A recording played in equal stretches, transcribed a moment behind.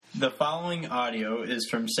The following audio is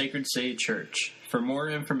from Sacred City Church. For more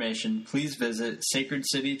information, please visit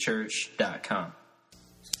sacredcitychurch.com.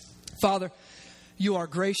 Father, you are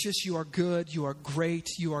gracious, you are good, you are great,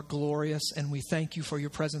 you are glorious, and we thank you for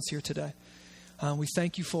your presence here today. We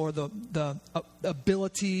thank you for the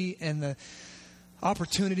ability and the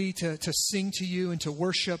opportunity to sing to you and to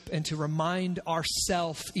worship and to remind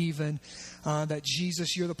ourselves even that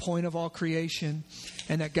Jesus, you're the point of all creation,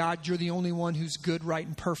 and that God, you're the only one who's good, right,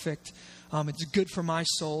 and perfect. It's good for my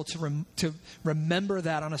soul to remember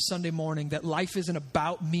that on a Sunday morning, that life isn't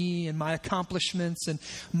about me and my accomplishments and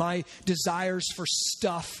my desires for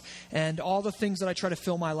stuff and all the things that I try to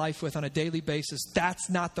fill my life with on a daily basis. That's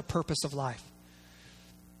not the purpose of life.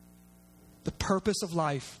 The purpose of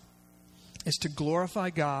life is to glorify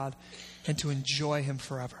God and to enjoy Him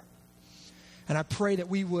forever. And I pray that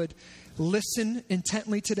we would listen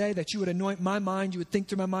intently today, that you would anoint my mind, you would think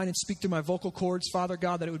through my mind and speak through my vocal cords, Father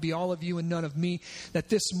God, that it would be all of you and none of me, that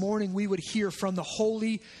this morning we would hear from the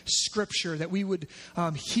Holy Scripture, that we would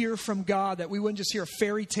hear from God, that we wouldn't just hear a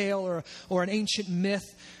fairy tale or an ancient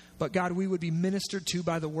myth, but God, we would be ministered to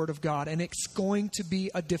by the Word of God. And it's going to be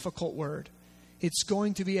a difficult word. It's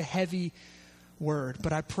going to be a heavy word,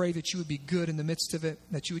 but I pray that you would be good in the midst of it,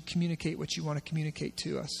 that you would communicate what you want to communicate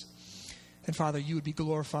to us. And Father, you would be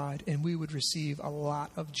glorified and we would receive a lot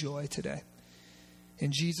of joy today.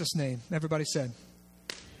 In Jesus' name, everybody said.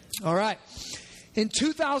 All right. In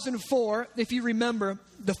 2004, if you remember,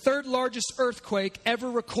 the third largest earthquake ever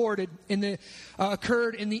recorded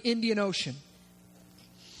occurred in the Indian Ocean.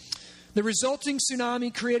 The resulting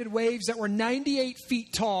tsunami created waves that were 98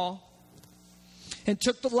 feet tall and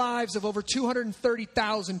took the lives of over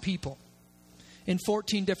 230,000 people in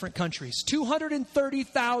 14 different countries.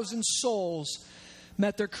 230,000 souls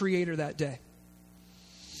met their Creator that day.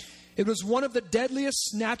 It was one of the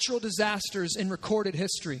deadliest natural disasters in recorded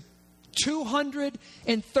history.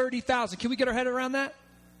 230,000. Can we get our head around that?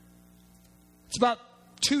 It's about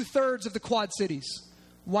 2/3 of the Quad Cities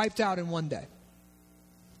wiped out in one day.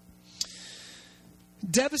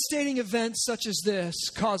 Devastating events such as this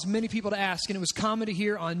caused many people to ask, and it was common to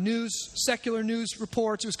hear on news, secular news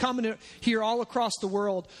reports, it was common to hear all across the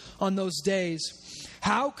world on those days,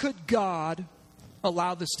 how could God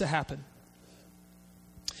allow this to happen?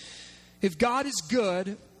 If God is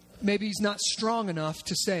good, maybe He's not strong enough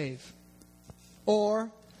to save.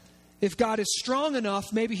 Or if God is strong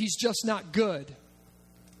enough, maybe He's just not good.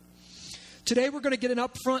 Today we're going to get an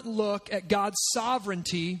upfront look at God's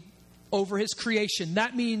sovereignty over His creation.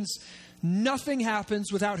 That means nothing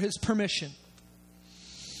happens without His permission.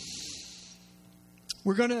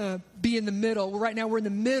 We're going to be in the middle. Right now we're in the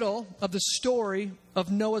middle of the story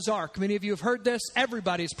of Noah's Ark. Many of you have heard this.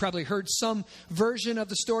 Everybody's probably heard some version of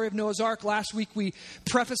the story of Noah's Ark. Last week we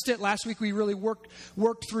prefaced it. Last week we really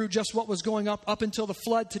worked through just what was going up until the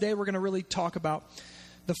flood. Today we're going to really talk about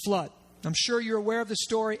the flood. I'm sure you're aware of the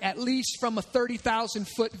story, at least from a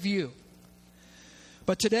 30,000-foot view.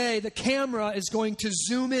 But today, the camera is going to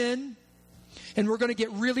zoom in, and we're going to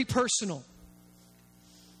get really personal.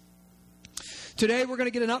 Today, we're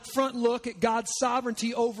going to get an upfront look at God's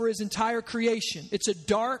sovereignty over His entire creation. It's a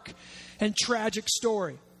dark and tragic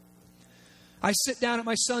story. I sit down at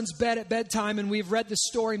my son's bed at bedtime, and we've read this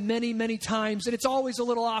story many, many times, and it's always a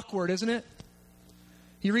little awkward, isn't it?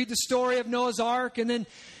 You read the story of Noah's Ark, and then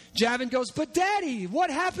Javin goes, "But Daddy, what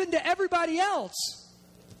happened to everybody else?"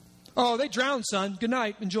 "Oh, they drowned, son. Good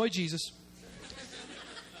night. Enjoy Jesus."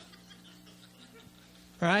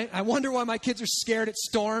 Right? I wonder why my kids are scared at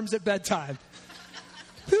storms at bedtime.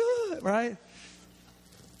 Right?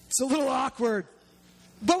 It's a little awkward.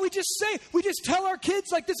 But we just tell our kids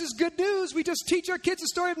like this is good news. We just teach our kids the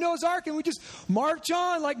story of Noah's Ark and we just march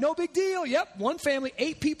on like no big deal. Yep, one family,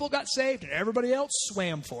 8 people got saved and everybody else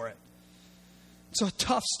swam for it. It's a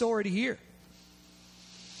tough story to hear.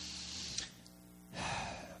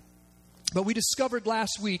 But we discovered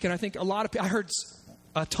last week, and I think I heard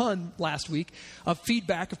a ton last week of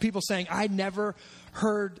feedback of people saying, I never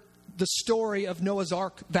heard the story of Noah's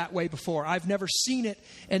Ark that way before. I've never seen it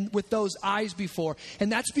and with those eyes before. And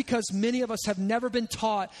that's because many of us have never been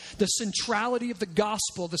taught the centrality of the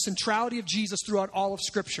gospel, the centrality of Jesus throughout all of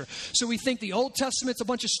Scripture. So we think the Old Testament's a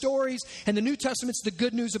bunch of stories and the New Testament's the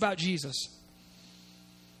good news about Jesus.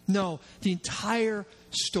 No, the entire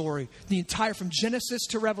story, from Genesis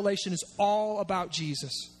to Revelation is all about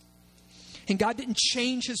Jesus. And God didn't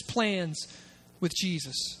change His plans with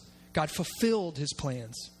Jesus. God fulfilled His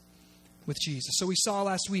plans with Jesus. So we saw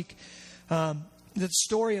last week the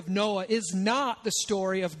story of Noah is not the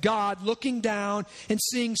story of God looking down and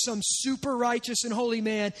seeing some super righteous and holy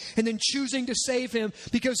man and then choosing to save him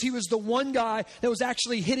because he was the one guy that was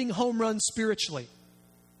actually hitting home runs spiritually.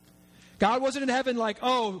 God wasn't in heaven like,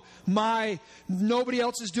 oh, nobody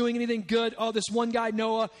else is doing anything good. Oh, this one guy,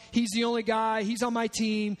 Noah, he's the only guy. He's on my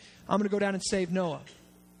team. I'm going to go down and save Noah.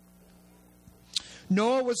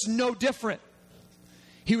 Noah was no different.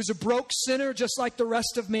 He was a broke sinner just like the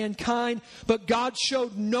rest of mankind, but God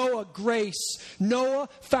showed Noah grace. Noah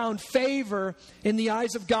found favor in the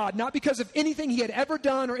eyes of God, not because of anything he had ever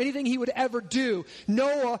done or anything he would ever do.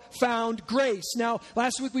 Noah found grace. Now,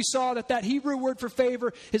 last week we saw that Hebrew word for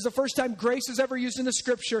favor is the first time grace is ever used in the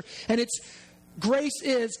Scripture, and grace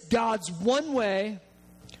is God's one-way,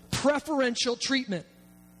 preferential treatment.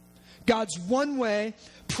 God's one-way,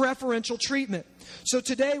 preferential treatment. So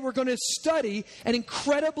today we're going to study an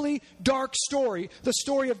incredibly dark story, the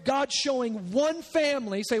story of God showing one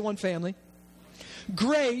family, say one family,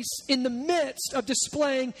 grace in the midst of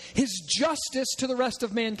displaying His justice to the rest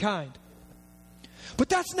of mankind. But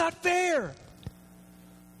that's not fair.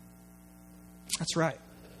 That's right.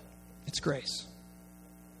 It's grace.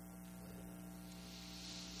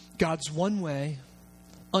 God's one way,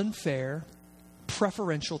 unfair,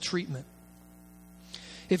 preferential treatment.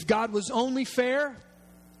 If God was only fair,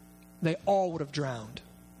 they all would have drowned,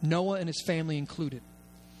 Noah and his family included.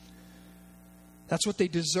 That's what they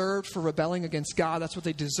deserved for rebelling against God. That's what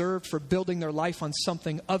they deserved for building their life on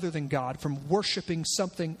something other than God, from worshiping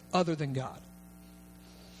something other than God.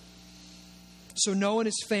 So Noah and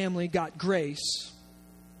his family got grace.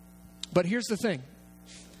 But here's the thing.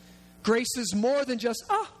 Grace is more than just,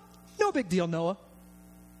 no big deal, Noah.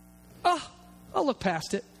 I'll look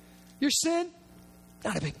past it. Your sin?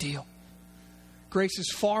 Not a big deal. Grace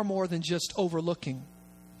is far more than just overlooking.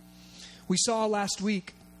 We saw last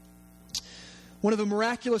week, one of the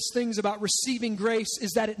miraculous things about receiving grace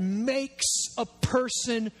is that it makes a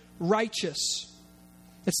person righteous.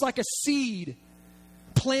 It's like a seed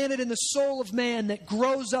planted in the soul of man that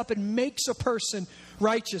grows up and makes a person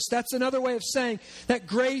righteous. That's another way of saying that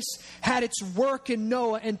grace had its work in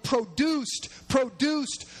Noah and produced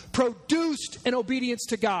an obedience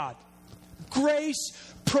to God. Grace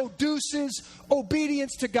produces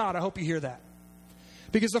obedience to God. I hope you hear that.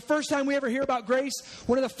 Because the first time we ever hear about grace,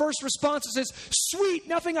 one of the first responses is, sweet,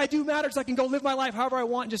 nothing I do matters. I can go live my life however I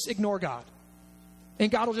want and just ignore God.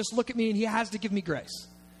 And God will just look at me and He has to give me grace.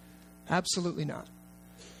 Absolutely not.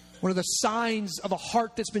 One of the signs of a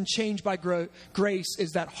heart that's been changed by grace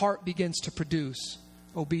is that heart begins to produce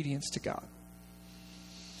obedience to God.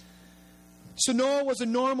 So Noah was a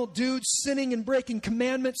normal dude, sinning and breaking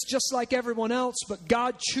commandments just like everyone else, but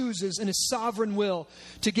God chooses in His sovereign will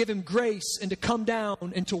to give him grace and to come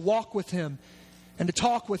down and to walk with Him and to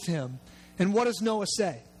talk with Him. And what does Noah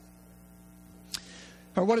say?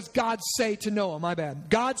 Or what does God say to Noah? My bad.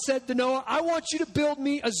 God said to Noah, I want you to build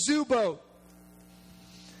me a zoo boat.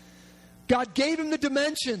 God gave him the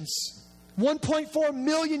dimensions, 1.4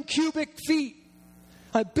 million cubic feet,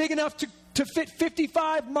 big enough to fit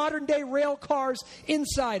 55 modern-day rail cars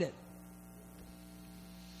inside it.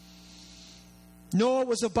 Noah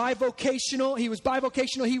was bivocational. He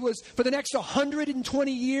was, for the next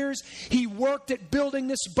 120 years, he worked at building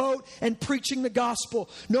this boat and preaching the gospel.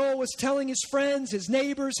 Noah was telling his friends, his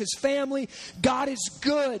neighbors, his family, God is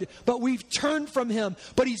good, but we've turned from Him.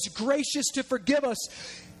 But He's gracious to forgive us.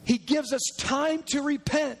 He gives us time to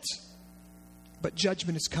repent, but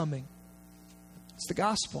judgment is coming. It's the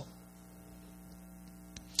gospel.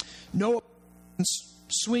 Noah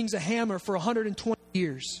swings a hammer for 120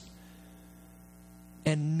 years,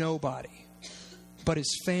 and nobody but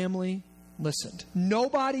his family listened.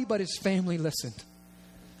 Nobody but his family listened.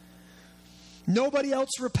 Nobody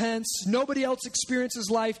else repents. Nobody else experiences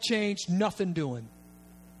life change. Nothing doing.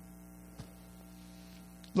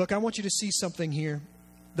 Look, I want you to see something here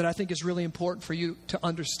that I think is really important for you to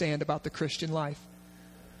understand about the Christian life.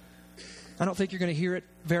 I don't think you're going to hear it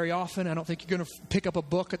very often. I don't think you're going to pick up a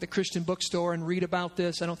book at the Christian bookstore and read about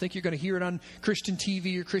this. I don't think you're going to hear it on Christian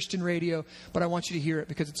TV or Christian radio. But I want you to hear it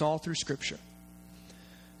because it's all through Scripture.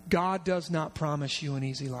 God does not promise you an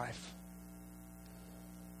easy life.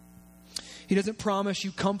 He doesn't promise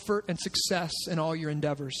you comfort and success in all your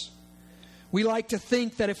endeavors. We like to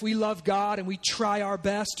think that if we love God and we try our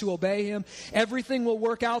best to obey Him, everything will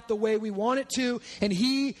work out the way we want it to, and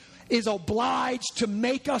He is obliged to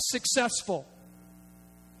make us successful.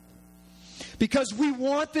 Because we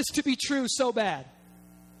want this to be true so bad.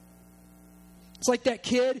 It's like that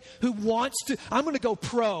kid who wants to, I'm going to go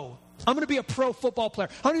pro. I'm going to be a pro football player.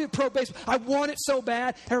 I'm going to be a pro baseball. I want it so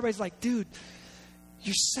bad. Everybody's like, dude,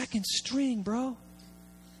 you're second string, bro.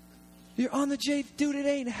 You're on the J, dude, it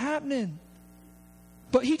ain't happening.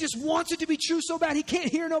 But he just wants it to be true so bad he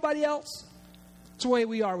can't hear nobody else. It's the way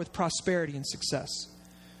we are with prosperity and success.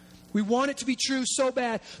 We want it to be true so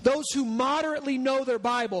bad. Those who moderately know their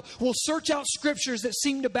Bible will search out scriptures that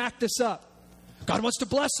seem to back this up. God wants to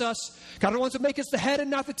bless us. God wants to make us the head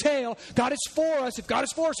and not the tail. God is for us. If God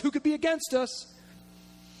is for us, who could be against us?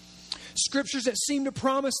 Scriptures that seem to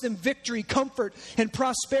promise them victory, comfort, and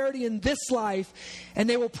prosperity in this life. And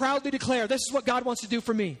they will proudly declare, this is what God wants to do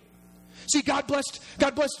for me. See, God blessed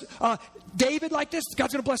David like this.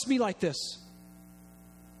 God's going to bless me like this.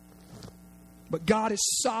 But God is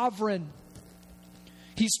sovereign.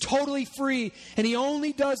 He's totally free, and he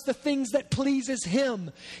only does the things that pleases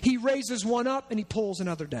him. He raises one up and he pulls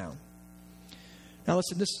another down. Now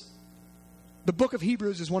listen, the book of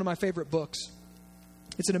Hebrews is one of my favorite books.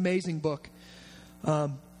 It's an amazing book.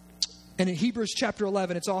 And in Hebrews chapter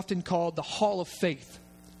 11, it's often called the Hall of Faith.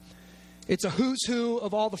 It's a who's who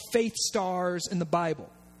of all the faith stars in the Bible.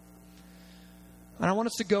 And I want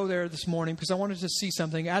us to go there this morning because I wanted to see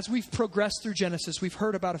something. As we've progressed through Genesis, we've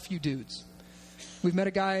heard about a few dudes. We've met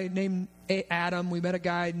a guy named Adam. We met a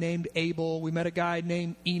guy named Abel. We met a guy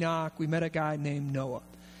named Enoch. We met a guy named Noah.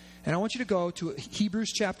 And I want you to go to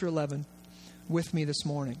Hebrews chapter 11 with me this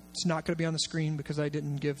morning. It's not going to be on the screen because I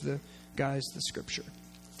didn't give the guys the scripture.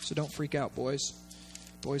 So don't freak out, boys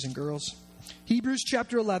and girls. Hebrews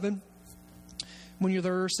chapter 11. When you're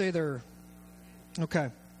there, say there.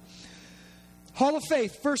 Okay. Hall of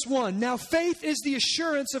Faith, verse 1. Now faith is the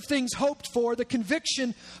assurance of things hoped for, the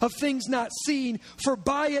conviction of things not seen. For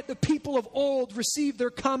by it the people of old received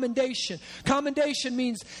their commendation. Commendation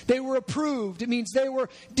means they were approved. It means they were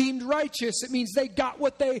deemed righteous. It means they got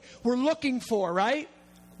what they were looking for, right?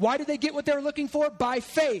 Why did they get what they were looking for? By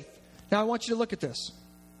faith. Now I want you to look at this.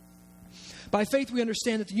 By faith we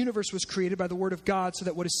understand that the universe was created by the word of God, so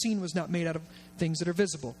that what is seen was not made out of things that are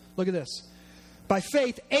visible. Look at this. By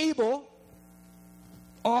faith, Abel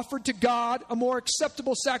offered to God a more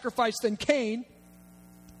acceptable sacrifice than Cain,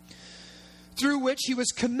 through which he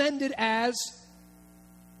was commended as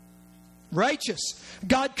righteous.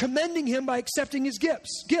 God commending him by accepting his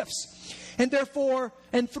gifts. And therefore,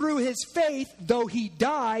 and through his faith, though he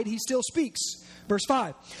died, he still speaks. Verse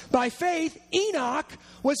 5. By faith, Enoch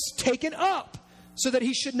was taken up so that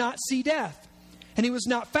he should not see death. And he was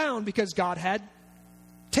not found because God had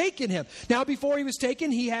taken him. Now, before he was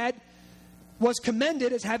taken, he was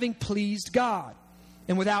commended as having pleased God.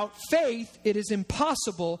 And without faith, it is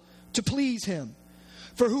impossible to please him.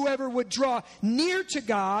 For whoever would draw near to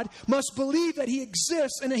God must believe that he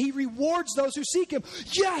exists and that he rewards those who seek him.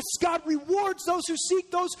 Yes, God rewards those who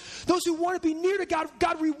seek, those who want to be near to God.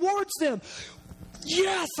 God rewards them.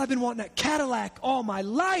 Yes, I've been wanting that Cadillac all my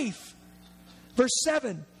life. Verse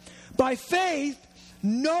 7. By faith,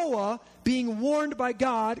 Noah, being warned by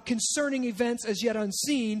God concerning events as yet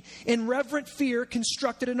unseen, in reverent fear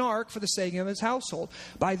constructed an ark for the sake of his household.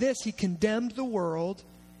 By this he condemned the world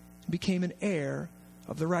and became an heir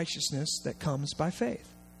of the righteousness that comes by faith.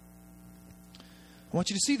 I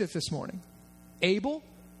want you to see this morning. Abel,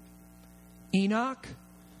 Enoch,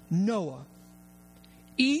 Noah,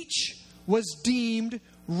 each was deemed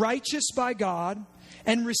righteous by God,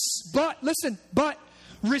 and but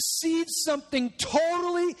received something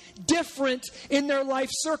totally different in their life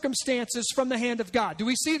circumstances from the hand of God. Do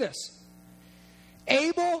we see this?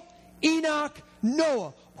 Abel, Enoch,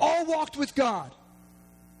 Noah all walked with God.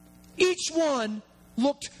 Each one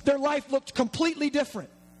their life looked completely different.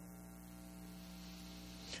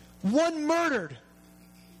 One murdered,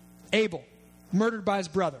 Abel, murdered by his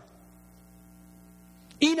brother.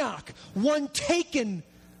 Enoch, one taken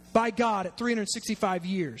by God at 365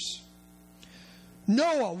 years.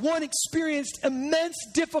 Noah, one experienced immense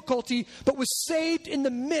difficulty, but was saved in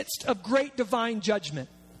the midst of great divine judgment.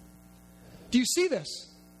 Do you see this?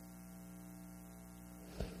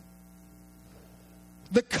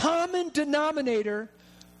 The common denominator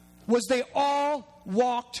was they all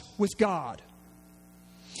walked with God.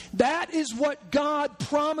 That is what God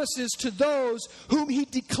promises to those whom he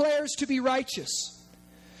declares to be righteous.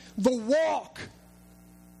 The walk.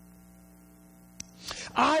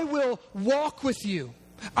 I will walk with you.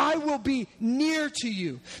 I will be near to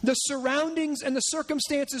you. The surroundings and the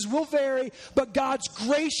circumstances will vary, but God's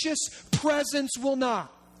gracious presence will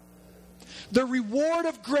not. The reward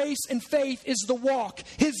of grace and faith is the walk.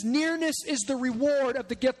 His nearness is the reward of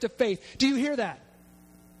the gift of faith. Do you hear that?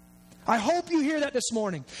 I hope you hear that this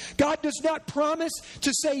morning. God does not promise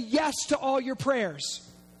to say yes to all your prayers.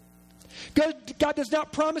 God does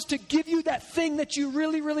not promise to give you that thing that you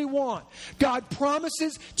really, really want. God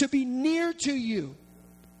promises to be near to you.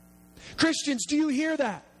 Christians, do you hear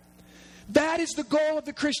that? That is the goal of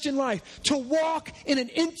the Christian life, to walk in an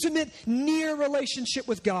intimate, near relationship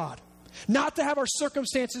with God. Not to have our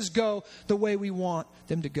circumstances go the way we want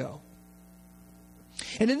them to go.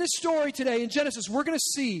 And in this story today in Genesis, we're going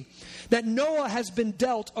to see that Noah has been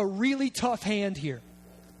dealt a really tough hand here.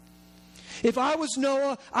 If I was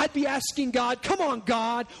Noah, I'd be asking God, come on,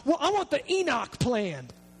 God, well, I want the Enoch plan.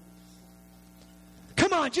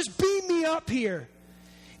 Come on, just beam me up here.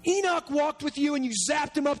 Enoch walked with you and you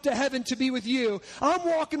zapped him up to heaven to be with you. I'm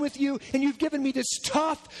walking with you and you've given me this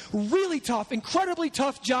tough, really tough, incredibly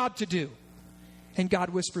tough job to do. And God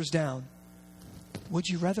whispers down, would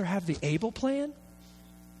you rather have the Abel plan?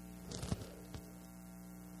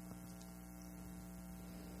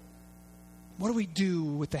 What do we do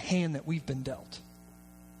with the hand that we've been dealt?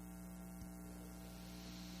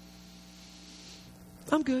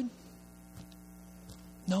 I'm good.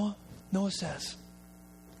 Noah says.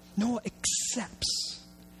 Noah accepts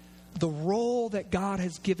the role that God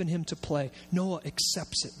has given him to play. Noah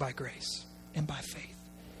accepts it by grace and by faith.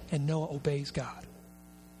 And Noah obeys God.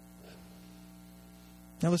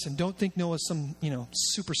 Now listen, don't think Noah's some,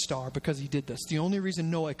 superstar because he did this. The only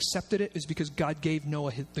reason Noah accepted it is because God gave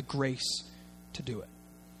Noah the grace to do it.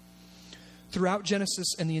 Throughout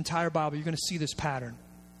Genesis and the entire Bible, you're going to see this pattern.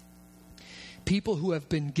 People who have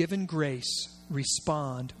been given grace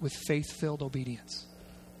respond with faith-filled obedience.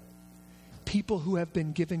 People who have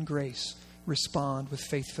been given grace respond with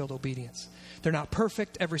faith-filled obedience. They're not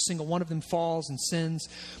perfect. Every single one of them falls and sins,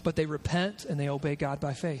 but they repent and they obey God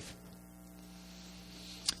by faith.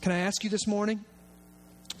 Can I ask you this morning,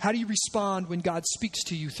 how do you respond when God speaks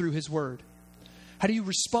to you through His Word? How do you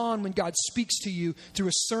respond when God speaks to you through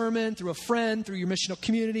a sermon, through a friend, through your missional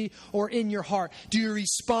community, or in your heart? Do you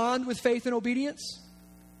respond with faith and obedience?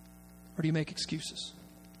 Or do you make excuses?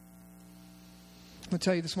 I'm going to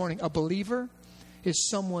tell you this morning, a believer is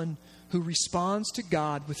someone who responds to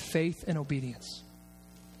God with faith and obedience.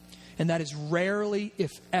 And that is rarely,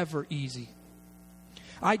 if ever, easy.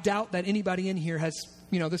 I doubt that anybody in here has,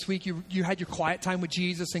 this week you had your quiet time with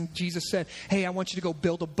Jesus and Jesus said, hey, I want you to go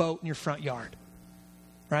build a boat in your front yard.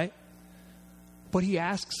 Right? But He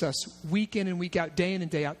asks us week in and week out, day in and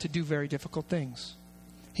day out, to do very difficult things.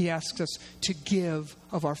 He asks us to give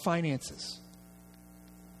of our finances.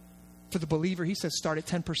 For the believer, He says, start at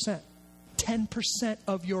 10%. 10%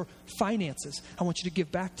 of your finances, I want you to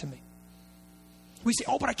give back to me. We say,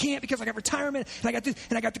 oh, but I can't because I got retirement, and I got this,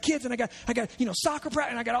 and I got the kids, and I got soccer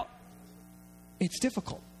practice, and I got all. It's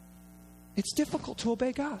difficult. It's difficult to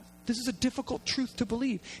obey God. This is a difficult truth to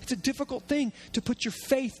believe. It's a difficult thing to put your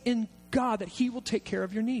faith in God that He will take care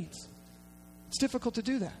of your needs. It's difficult to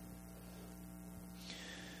do that.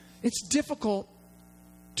 It's difficult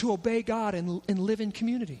to obey God and live in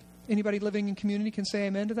community. Anybody living in community can say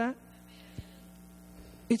amen to that?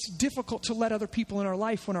 It's difficult to let other people in our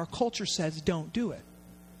life when our culture says don't do it.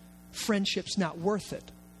 Friendship's not worth it.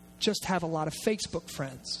 Just have a lot of Facebook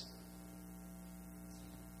friends.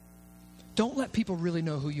 Don't let people really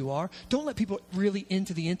know who you are. Don't let people really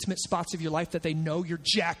into the intimate spots of your life that they know you're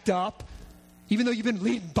jacked up, even though you've been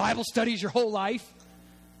leading Bible studies your whole life.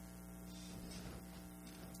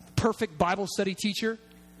 Perfect Bible study teacher.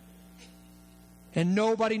 And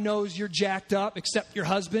nobody knows you're jacked up except your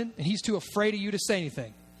husband, and he's too afraid of you to say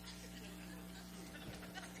anything.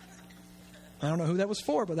 I don't know who that was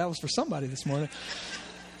for, but that was for somebody this morning.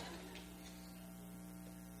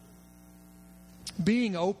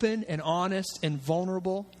 Being open and honest and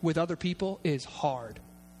vulnerable with other people is hard.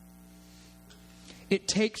 It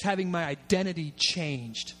takes having my identity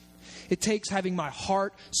changed. It takes having my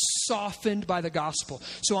heart softened by the gospel.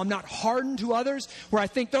 So I'm not hardened to others where I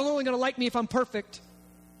think they're only going to like me if I'm perfect.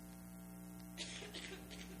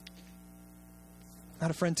 I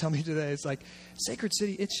had a friend tell me today, it's like, Sacred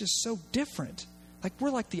City, it's just so different. Like, we're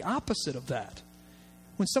like the opposite of that.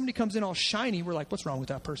 When somebody comes in all shiny, we're like, what's wrong with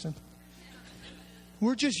that person?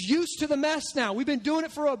 We're just used to the mess now. We've been doing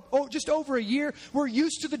it for just over a year. We're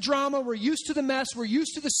used to the drama. We're used to the mess. We're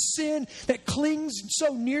used to the sin that clings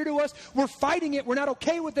so near to us. We're fighting it. We're not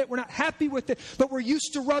okay with it. We're not happy with it. But we're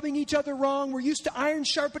used to rubbing each other wrong. We're used to iron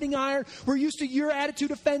sharpening iron. We're used to your attitude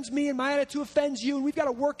offends me and my attitude offends you. And we've got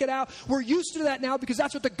to work it out. We're used to that now because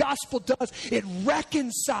that's what the gospel does. It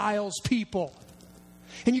reconciles people.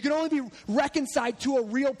 And you can only be reconciled to a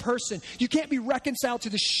real person. You can't be reconciled to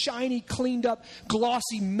the shiny, cleaned up,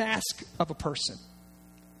 glossy mask of a person.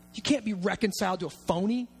 You can't be reconciled to a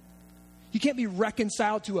phony. You can't be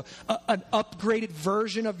reconciled to an upgraded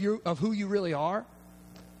version of who you really are.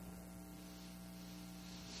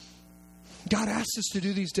 God asks us to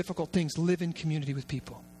do these difficult things. Live in community with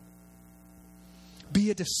people.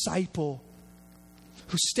 Be a disciple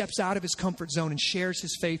who steps out of his comfort zone and shares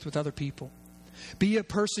his faith with other people. Be a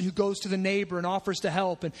person who goes to the neighbor and offers to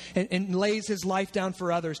help and lays his life down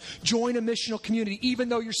for others. Join a missional community, even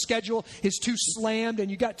though your schedule is too slammed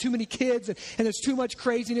and you got too many kids and there's too much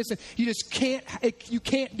craziness and you just can't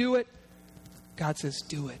do it. God says,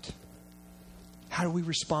 do it. How do we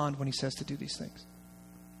respond when he says to do these things?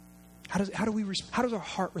 How does our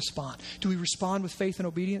heart respond? Do we respond with faith and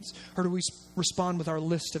obedience, or do we respond with our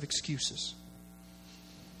list of excuses?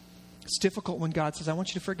 It's difficult when God says, I want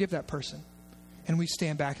you to forgive that person. And we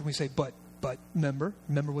stand back and we say, but remember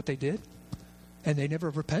what they did? And they never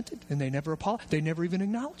repented, and they never apologized. They never even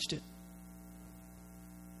acknowledged it.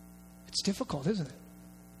 It's difficult, isn't it?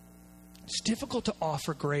 It's difficult to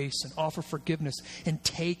offer grace and offer forgiveness and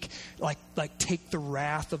take the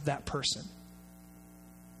wrath of that person.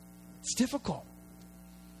 It's difficult.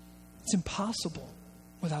 It's impossible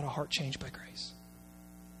without a heart changed by grace.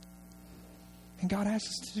 And God asks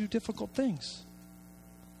us to do difficult things.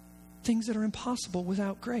 Things that are impossible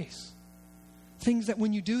without grace. Things that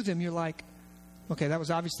when you do them, you're like, okay, that was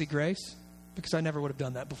obviously grace because I never would have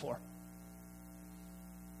done that before.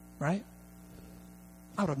 Right?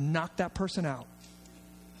 I would have knocked that person out.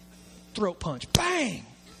 Throat punch. Bang!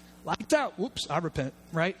 Lights out. Whoops, I repent.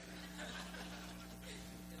 Right?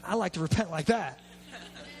 I like to repent like that.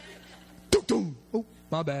 Oh,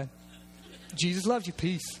 my bad. Jesus loves you.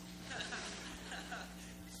 Peace.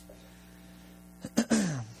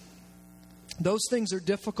 Those things are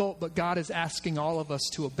difficult, but God is asking all of us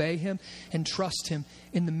to obey him and trust him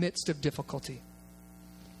in the midst of difficulty.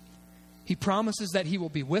 He promises that he will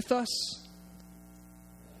be with us.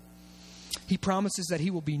 He promises that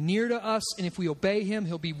he will be near to us, and if we obey him,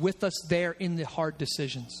 he'll be with us there in the hard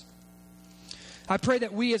decisions. I pray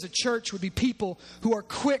that we as a church would be people who are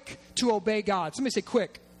quick to obey God. Somebody say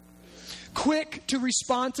quick. Quick to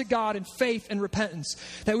respond to God in faith and repentance.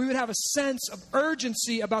 That we would have a sense of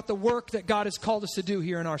urgency about the work that God has called us to do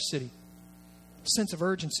here in our city. A sense of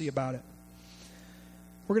urgency about it.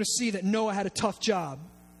 We're going to see that Noah had a tough job.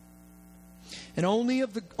 And only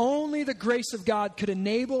the grace of God could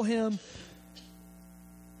enable him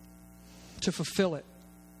to fulfill it.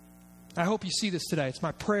 I hope you see this today. It's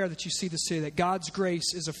my prayer that you see this today, that God's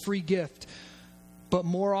grace is a free gift. But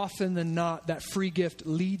more often than not, that free gift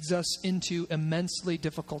leads us into immensely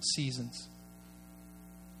difficult seasons.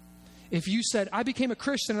 If you said, I became a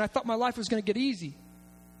Christian and I thought my life was going to get easy.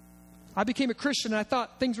 I became a Christian and I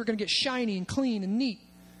thought things were going to get shiny and clean and neat.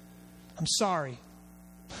 I'm sorry.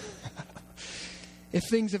 If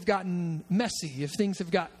things have gotten messy,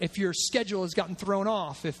 if your schedule has gotten thrown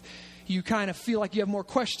off, if you kind of feel like you have more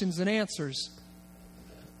questions than answers.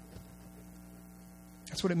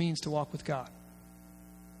 That's what it means to walk with God.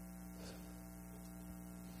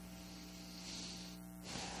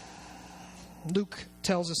 Luke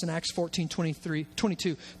tells us in Acts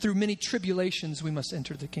 14:22, through many tribulations we must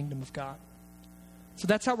enter the kingdom of God. So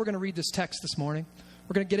that's how we're going to read this text this morning.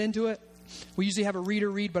 We're going to get into it. We usually have a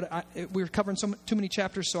reader read, but we're covering too many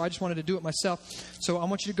chapters, so I just wanted to do it myself. So I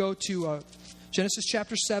want you to go to Genesis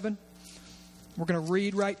chapter 7. We're going to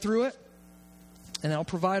read right through it, and I'll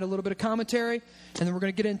provide a little bit of commentary, and then we're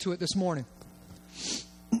going to get into it this morning.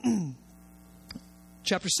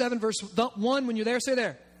 Chapter 7, verse 1, when you're there, say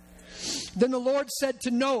there. Then the Lord said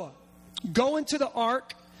to Noah, go into the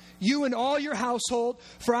ark, you and all your household,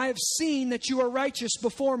 for I have seen that you are righteous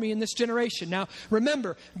before me in this generation. Now,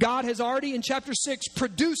 remember, God has already in chapter 6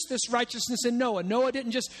 produced this righteousness in Noah. Noah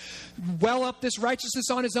didn't just well up this righteousness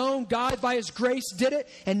on his own. God, by his grace, did it,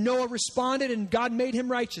 and Noah responded, and God made him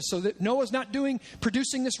righteous. So that Noah's not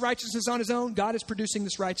producing this righteousness on his own. God is producing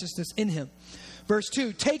this righteousness in him. Verse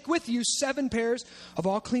 2, take with you 7 pairs of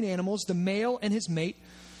all clean animals, the male and his mate,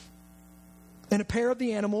 and a pair of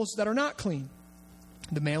the animals that are not clean,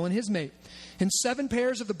 the male and his mate, and 7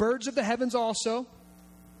 pairs of the birds of the heavens also,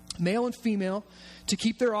 male and female, to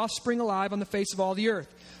keep their offspring alive on the face of all the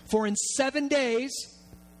earth. For in 7 days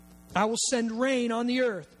I will send rain on the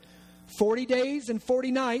earth, 40 days and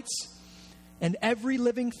 40 nights, and every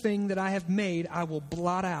living thing that I have made I will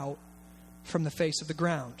blot out from the face of the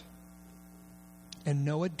ground. And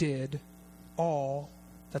Noah did all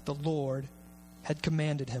that the Lord had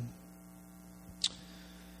commanded him.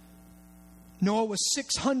 Noah was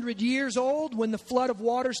 600 years old when the flood of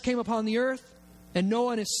waters came upon the earth, and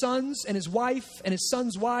Noah and his sons and his wife and his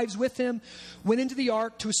sons' wives with him went into the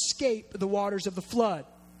ark to escape the waters of the flood.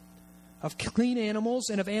 Of clean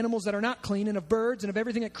animals and of animals that are not clean, and of birds and of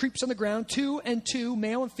everything that creeps on the ground, 2 and 2,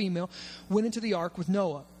 male and female, went into the ark with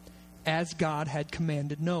Noah, as God had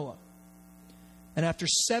commanded Noah. And after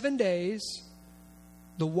 7 days,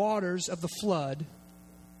 the waters of the flood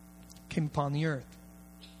came upon the earth.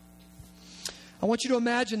 I want you to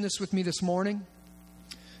imagine this with me this morning.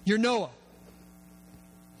 You're Noah.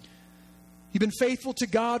 You've been faithful to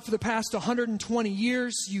God for the past 120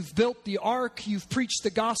 years. You've built the ark. You've preached the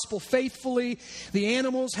gospel faithfully. The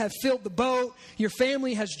animals have filled the boat. Your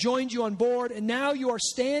family has joined you on board. And now you are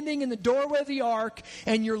standing in the doorway of the ark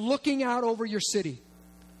and you're looking out over your city.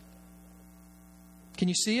 Can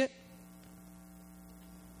you see it?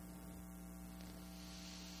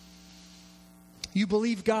 You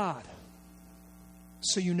believe God,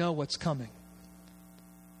 so you know what's coming.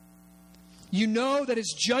 You know that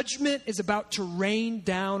His judgment is about to rain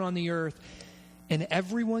down on the earth, and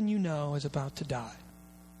everyone you know is about to die.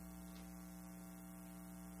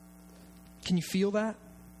 Can you feel that?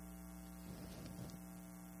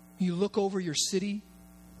 You look over your city,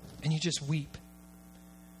 and you just weep.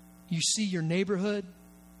 You see your neighborhood.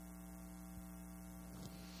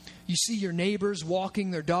 You see your neighbors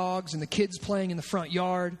walking their dogs and the kids playing in the front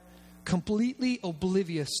yard, completely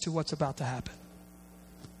oblivious to what's about to happen.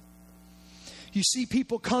 You see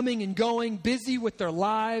people coming and going, busy with their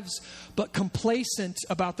lives, but complacent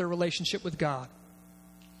about their relationship with God.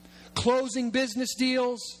 Closing business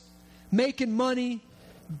deals, making money,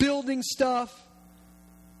 building stuff.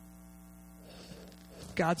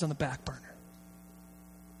 God's on the back burner.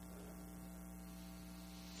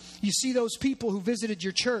 You see those people who visited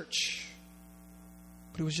your church,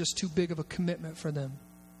 but it was just too big of a commitment for them.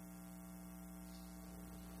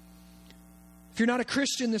 If you're not a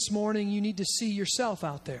Christian this morning, you need to see yourself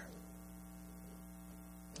out there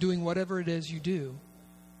doing whatever it is you do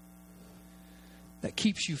that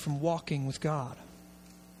keeps you from walking with God.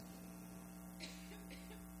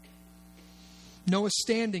 Noah's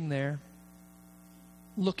standing there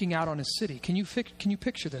looking out on his city. Can you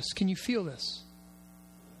picture this? Can you feel this?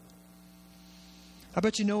 I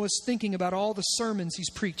bet you Noah's thinking about all the sermons he's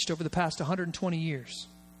preached over the past 120 years.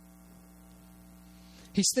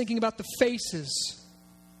 He's thinking about the faces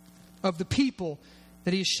of the people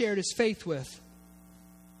that he has shared his faith with.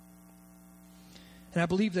 And I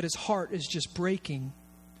believe that his heart is just breaking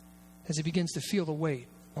as he begins to feel the weight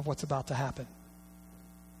of what's about to happen.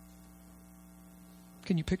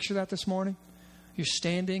 Can you picture that this morning? You're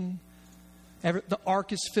standing, the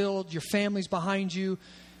ark is filled, your family's behind you.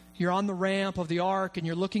 You're on the ramp of the ark and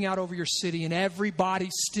you're looking out over your city and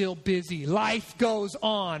everybody's still busy. Life goes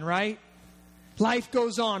on, right? Life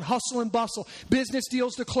goes on, hustle and bustle, business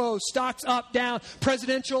deals to close, stocks up, down,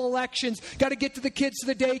 presidential elections, got to get to the kids to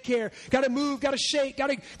the daycare, got to move, got to shake, got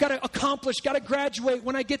to accomplish, got to graduate.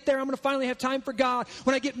 When I get there, I'm going to finally have time for God.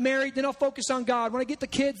 When I get married, then I'll focus on God. When I get the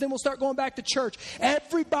kids, then we'll start going back to church.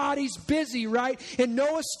 Everybody's busy, right? And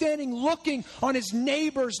Noah's standing looking on his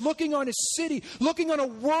neighbors, looking on his city, looking on a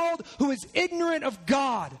world who is ignorant of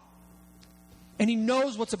God. And he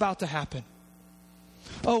knows what's about to happen.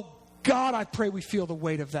 Oh, God, I pray we feel the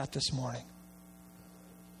weight of that this morning.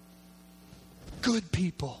 Good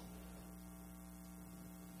people.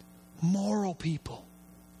 Moral people.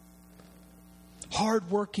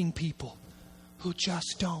 Hardworking people who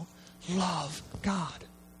just don't love God.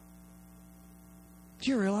 Do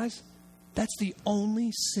you realize that's the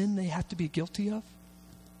only sin they have to be guilty of?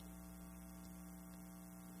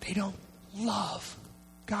 They don't love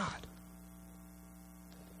God.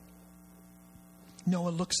 Noah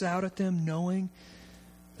looks out at them knowing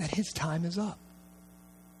that his time is up.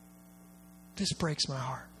 This breaks my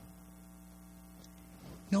heart.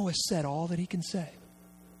 Noah's said all that he can say.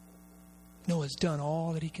 Noah's done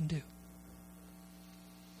all that he can do.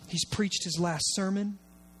 He's preached his last sermon,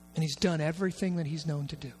 and he's done everything that he's known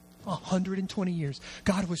to do. 120 years.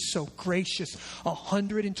 God was so gracious.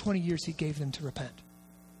 120 years he gave them to repent.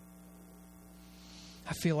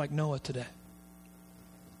 I feel like Noah today.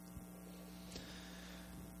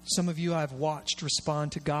 Some of you I've watched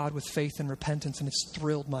respond to God with faith and repentance, and it's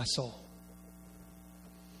thrilled my soul.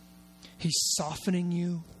 He's softening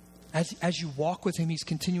you. As you walk with Him, He's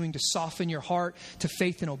continuing to soften your heart to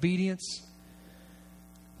faith and obedience.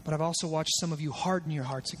 But I've also watched some of you harden your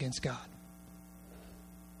hearts against God.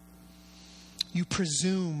 You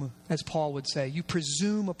presume, as Paul would say, you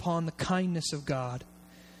presume upon the kindness of God,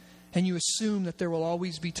 and you assume that there will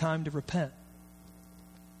always be time to repent.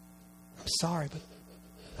 I'm sorry, but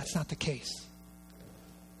that's not the case.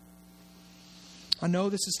 I know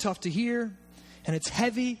this is tough to hear, and it's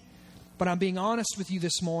heavy, but I'm being honest with you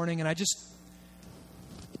this morning, and I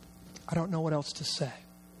don't know what else to say.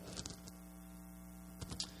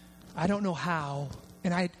 I don't know how,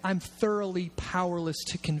 and I'm thoroughly powerless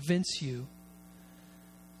to convince you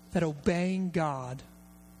that obeying God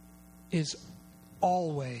is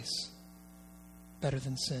always better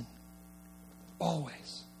than sin.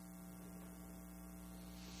 Always.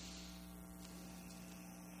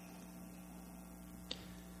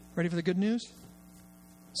 Ready for the good news?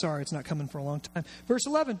 Sorry, it's not coming for a long time. Verse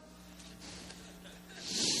 11.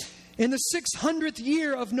 In the 600th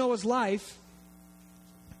year of Noah's life,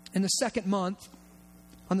 in the second month,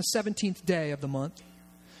 on the 17th day of the month.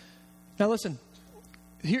 Now listen,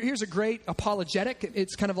 here's a great apologetic.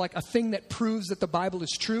 It's kind of like a thing that proves that the Bible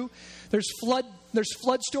is true. There's flood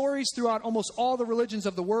stories throughout almost all the religions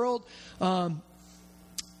of the world.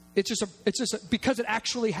 It's just because it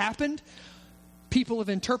actually happened. People have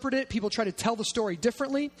interpreted it. People try to tell the story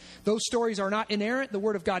differently. Those stories are not inerrant. The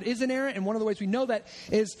Word of God is inerrant. And one of the ways we know that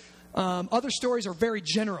is other stories are very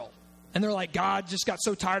general. And they're like, God just got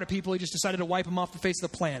so tired of people, he just decided to wipe them off the face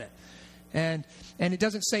of the planet. And it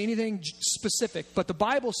doesn't say anything specific. But the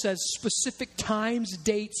Bible says specific times,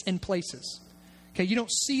 dates, and places. Okay, you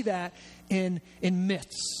don't see that in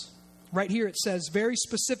myths. Right here it says very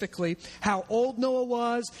specifically how old Noah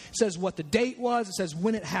was. It says what the date was. It says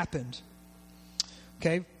when it happened.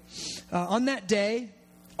 Okay, on that day,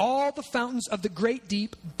 all the fountains of the great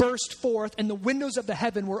deep burst forth, and the windows of the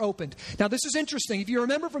heaven were opened. Now, this is interesting. If you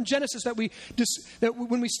remember from Genesis that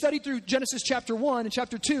when we studied through Genesis chapter 1 and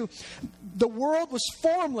chapter 2, the world was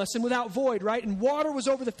formless and without void, right? And water was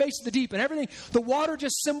over the face of the deep, and everything. The water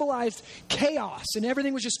just symbolized chaos, and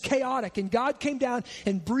everything was just chaotic. And God came down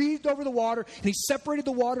and breathed over the water, and he separated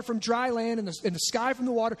the water from dry land and the sky from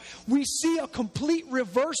the water. We see a complete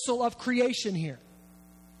reversal of creation here.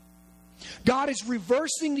 God is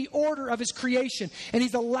reversing the order of his creation, and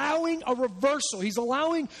he's allowing a reversal. He's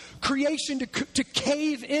allowing creation to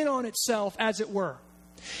cave in on itself, as it were.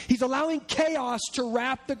 He's allowing chaos to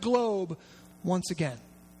wrap the globe once again.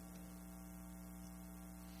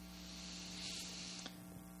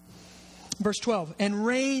 Verse 12, and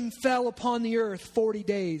rain fell upon the earth 40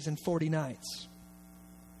 days and 40 nights.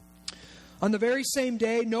 On the very same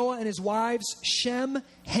day, Noah and his wives, Shem,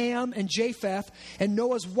 Ham, and Japheth, and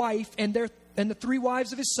Noah's wife and the three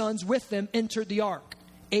wives of his sons with them entered the ark.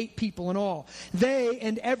 8 people in all. They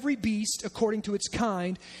and every beast according to its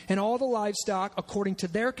kind, and all the livestock according to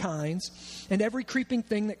their kinds, and every creeping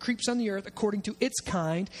thing that creeps on the earth according to its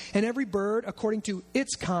kind, and every bird according to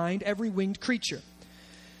its kind, every winged creature.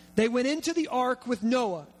 They went into the ark with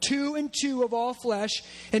Noah, 2 and 2 of all flesh,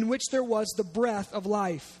 in which there was the breath of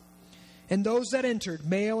life. And those that entered,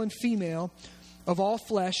 male and female, of all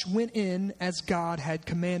flesh, went in as God had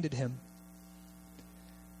commanded him.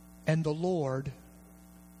 And the Lord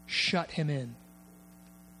shut him in.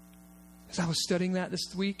 As I was studying that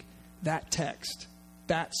this week, that text,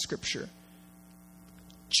 that scripture,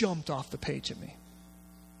 jumped off the page at me.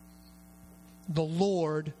 The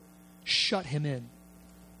Lord shut him in.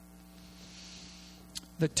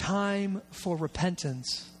 The time for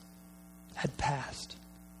repentance had passed.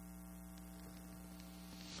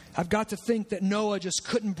 I've got to think that Noah just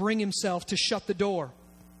couldn't bring himself to shut the door.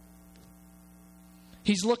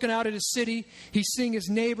 He's looking out at his city. He's seeing his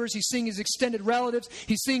neighbors. He's seeing his extended relatives.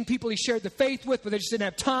 He's seeing people he shared the faith with, but they just didn't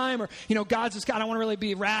have time. Or, God's just, I don't want to really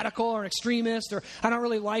be radical or an extremist, or I don't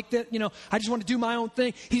really like that. I just want to do my own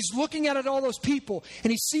thing. He's looking at all those people,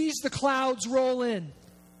 and he sees the clouds roll in.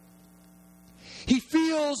 He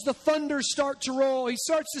feels the thunder start to roll. He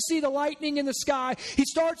starts to see the lightning in the sky. He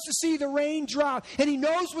starts to see the rain drop. And he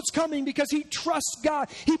knows what's coming because he trusts God.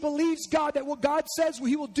 He believes God, that what God says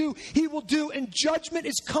he will do, he will do. And judgment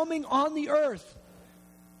is coming on the earth.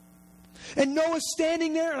 And Noah's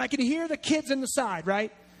standing there, and I can hear the kids on the side,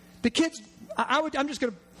 right? The kids, I'm just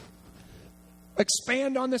going to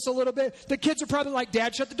expand on this a little bit. The kids are probably like,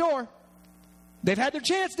 Dad, shut the door. They've had their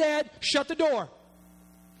chance, Dad. Shut the door.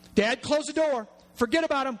 Dad, close the door. Forget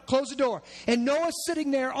about him. Close the door. And Noah's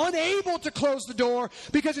sitting there unable to close the door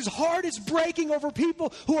because his heart is breaking over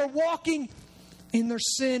people who are walking in their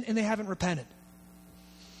sin and they haven't repented.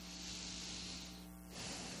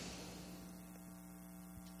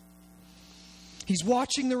 He's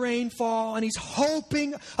watching the rain fall, and he's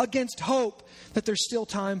hoping against hope that there's still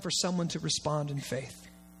time for someone to respond in faith.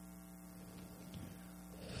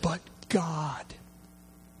 But God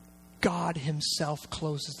himself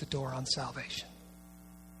closes the door on salvation.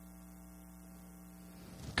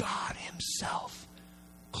 God himself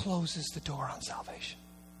closes the door on salvation.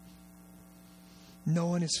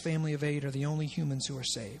 Noah and his family of 8 are the only humans who are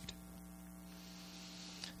saved.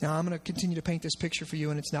 Now, I'm going to continue to paint this picture for you,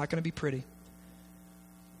 and it's not going to be pretty.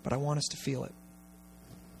 But I want us to feel it.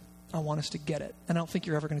 I want us to get it. And I don't think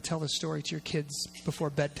you're ever going to tell this story to your kids before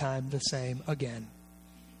bedtime the same again.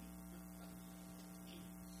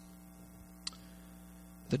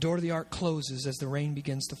 The door to the ark closes as the rain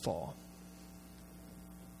begins to fall.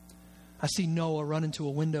 I see Noah run into a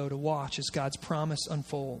window to watch as God's promise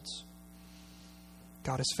unfolds.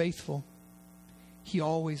 God is faithful. He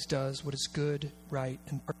always does what is good, right,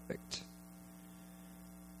 and perfect.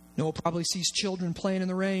 Noah probably sees children playing in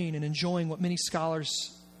the rain and enjoying what many scholars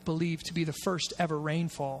believe to be the first ever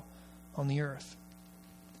rainfall on the earth.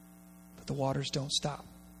 But the waters don't stop.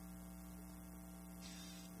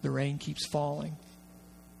 The rain keeps falling.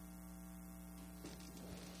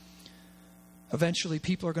 Eventually,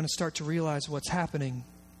 people are going to start to realize what's happening.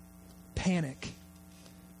 Panic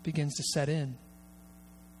begins to set in.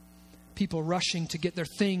 People rushing to get their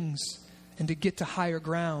things and to get to higher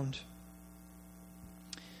ground.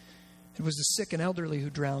 It was the sick and elderly who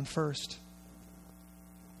drowned first.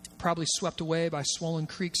 Probably swept away by swollen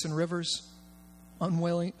creeks and rivers,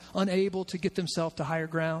 unable to get themselves to higher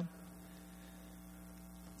ground.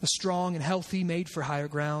 The strong and healthy made for higher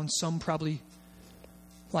ground. Some probably,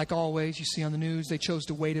 like always, you see on the news, they chose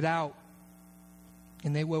to wait it out.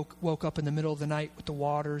 And they woke up in the middle of the night with the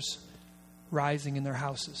waters rising in their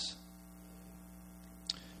houses.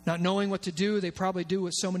 Not knowing what to do, they probably do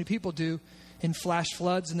what so many people do in flash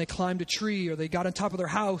floods, and they climbed a tree or they got on top of their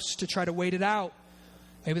house to try to wait it out.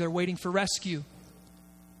 Maybe they're waiting for rescue.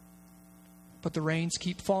 But the rains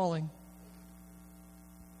keep falling.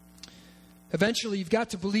 Eventually, you've got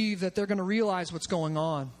to believe that they're going to realize what's going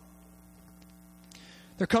on.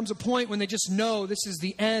 There comes a point when they just know this is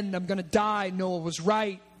the end. I'm going to die. Noah was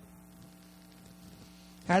right.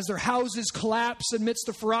 As their houses collapse amidst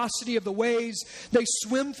the ferocity of the waves, they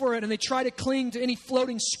swim for it and they try to cling to any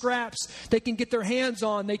floating scraps they can get their hands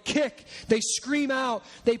on. They kick, they scream out,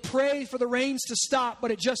 they pray for the rains to stop,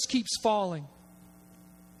 but it just keeps falling.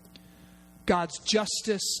 God's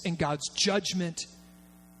justice and God's judgment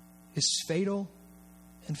is fatal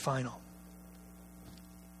and final.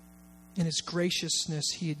 In His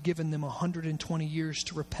graciousness, He had given them 120 years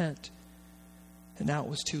to repent, and now it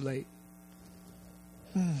was too late.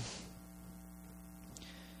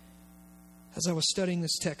 As I was studying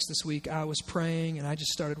this text this week, I was praying and I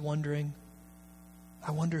just started wondering,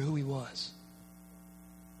 I wonder who he was.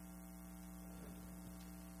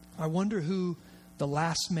 I wonder who the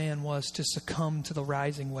last man was to succumb to the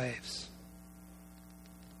rising waves.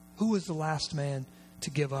 Who was the last man to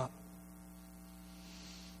give up?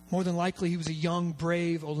 More than likely, he was a young,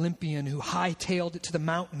 brave Olympian who hightailed it to the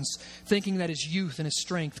mountains, thinking that his youth and his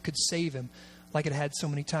strength could save him, like it had so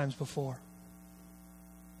many times before.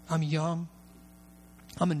 I'm young.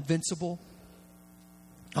 I'm invincible.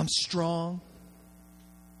 I'm strong.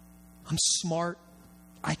 I'm smart.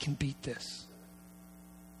 I can beat this.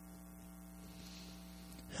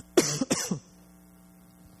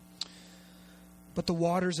 But the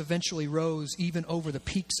waters eventually rose even over the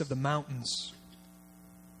peaks of the mountains.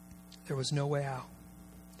 There was no way out.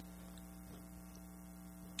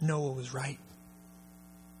 Noah was right.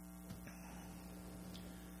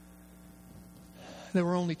 There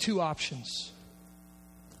were only two options: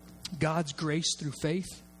 God's grace through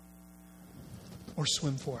faith, or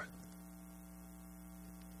swim for it.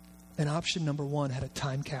 And option number one had a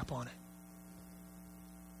time cap on it.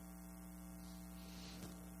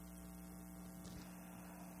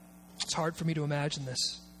 It's hard for me to imagine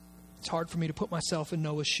this. It's hard for me to put myself in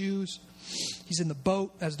Noah's shoes. He's in the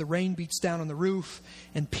boat as the rain beats down on the roof,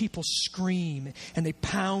 and people scream, and they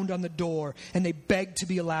pound on the door, and they beg to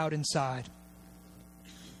be allowed inside.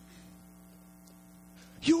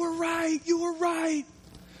 You were right. You were right.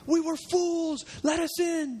 We were fools. Let us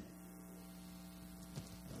in.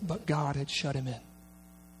 But God had shut him in.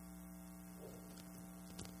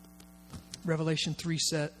 Revelation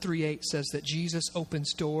 3:8 says that Jesus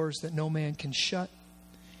opens doors that no man can shut,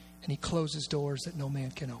 and He closes doors that no man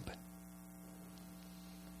can open.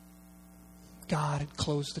 God had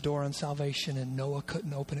closed the door on salvation, and Noah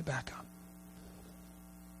couldn't open it back up.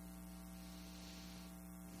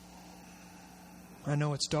 I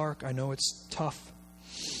know it's dark. I know it's tough.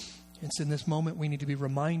 It's in this moment we need to be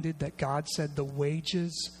reminded that God said the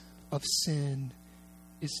wages of sin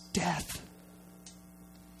is death.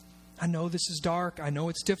 I know this is dark. I know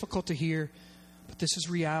it's difficult to hear, but this is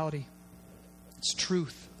reality. It's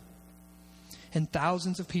truth. And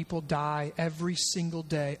thousands of people die every single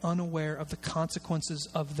day unaware of the consequences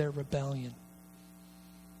of their rebellion.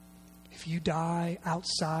 If you die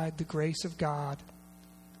outside the grace of God,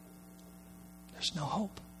 there's no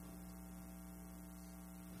hope.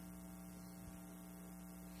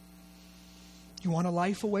 You want a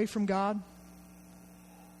life away from God?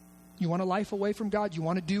 You want a life away from God? You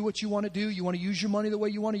want to do what you want to do? You want to use your money the way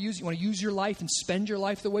you want to use it? You want to use your life and spend your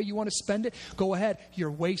life the way you want to spend it? Go ahead. You're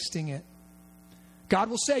wasting it. God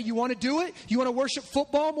will say, you want to do it? You want to worship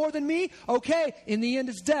football more than me? Okay, in the end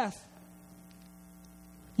it's death.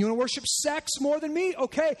 You want to worship sex more than me?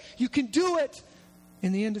 Okay, you can do it.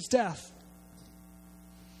 In the end it's death.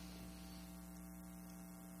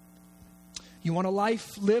 You want a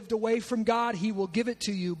life lived away from God? He will give it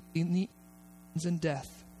to you in the and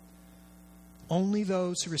death. Only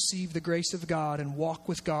those who receive the grace of God and walk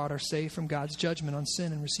with God are saved from God's judgment on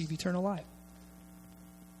sin and receive eternal life.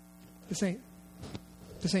 This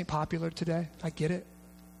ain't popular today. I get it.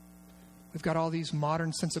 We've got all these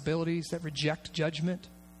modern sensibilities that reject judgment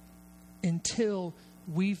until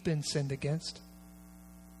we've been sinned against.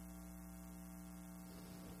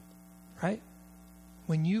 Right?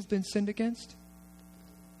 When you've been sinned against,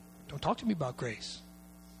 don't talk to me about grace.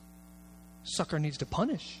 Sucker needs to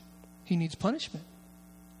punish. He needs punishment.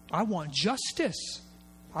 I want justice.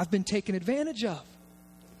 I've been taken advantage of.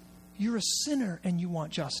 You're a sinner and you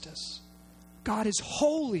want justice. God is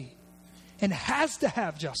holy and has to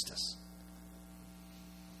have justice.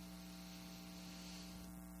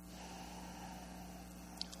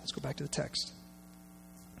 Let's go back to the text.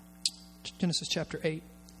 Genesis chapter 8.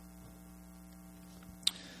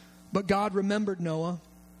 But God remembered Noah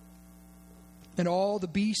and all the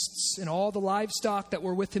beasts and all the livestock that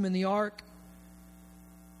were with him in the ark.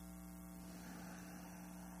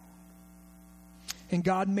 And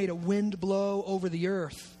God made a wind blow over the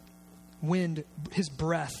earth. Wind, his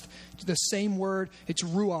breath. The same word, it's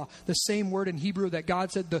ruah. The same word in Hebrew that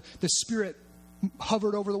God said the Spirit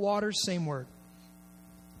hovered over the waters. Same word.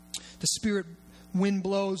 The Spirit wind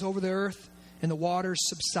blows over the earth and the waters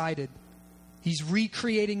subsided. He's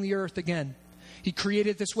recreating the earth again. He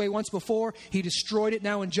created it this way once before. He destroyed it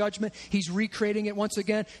now in judgment. He's recreating it once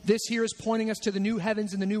again. This here is pointing us to the new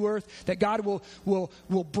heavens and the new earth that God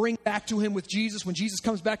will bring back to him with Jesus. When Jesus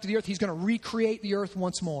comes back to the earth, he's going to recreate the earth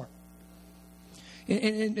once more.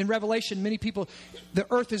 In Revelation, many people, the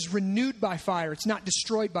earth is renewed by fire. It's not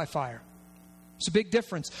destroyed by fire. It's a big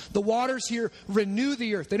difference. The waters here renew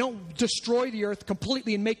the earth. They don't destroy the earth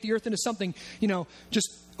completely and make the earth into something, just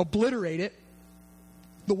obliterate it.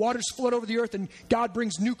 The waters flood over the earth and God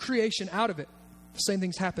brings new creation out of it. The same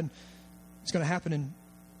things happen. It's going to happen in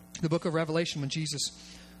the book of Revelation when Jesus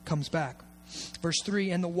comes back. Verse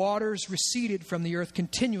 3, and the waters receded from the earth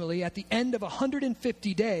continually. At the end of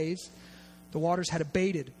 150 days, the waters had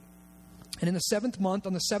abated. And in the 7th month,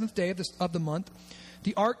 on the 7th day of the month,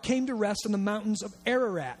 the ark came to rest on the mountains of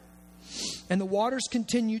Ararat. And the waters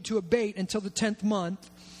continued to abate until the 10th month.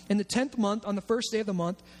 In the 10th month, on the first day of the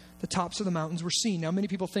month, the tops of the mountains were seen. Now, many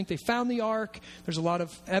people think they found the ark. There's a lot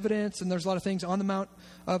of evidence, and there's a lot of things on the Mount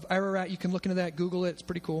of Ararat. You can look into that, Google it. It's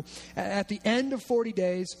pretty cool. At the end of 40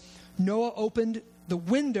 days, Noah opened the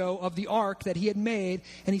window of the ark that he had made,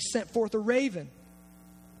 and he sent forth a raven.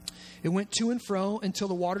 It went to and fro until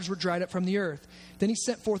the waters were dried up from the earth. Then he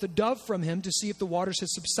sent forth a dove from him to see if the waters had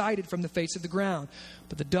subsided from the face of the ground.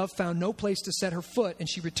 But the dove found no place to set her foot, and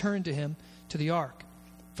she returned to him to the ark,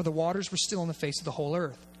 for the waters were still on the face of the whole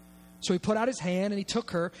earth. So he put out his hand, and he took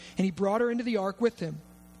her, and he brought her into the ark with him.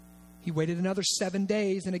 He waited another 7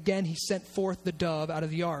 days, and again he sent forth the dove out of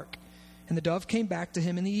the ark. And the dove came back to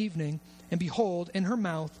him in the evening, and behold, in her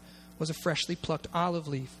mouth was a freshly plucked olive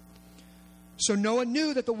leaf. So Noah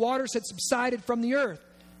knew that the waters had subsided from the earth.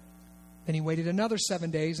 Then he waited another 7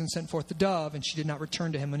 days and sent forth the dove, and she did not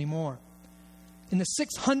return to him anymore. In the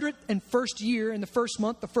 601st year, in the 1st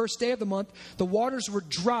month, the 1st day of the month, the waters were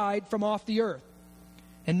dried from off the earth.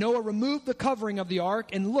 And Noah removed the covering of the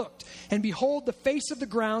ark and looked, and behold, the face of the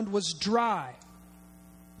ground was dry.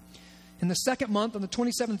 In the 2nd month, on the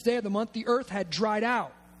 27th day of the month, the earth had dried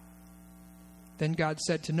out. Then God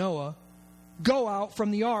said to Noah, go out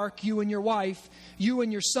from the ark, you and your wife, you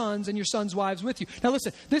and your sons' wives with you. Now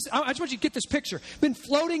listen, I just want you to get this picture. Been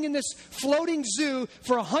floating in this floating zoo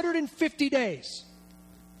for 150 days.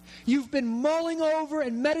 You've been mulling over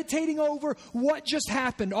and meditating over what just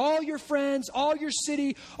happened. All your friends, all your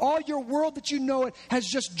city, all your world that you know it has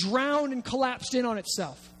just drowned and collapsed in on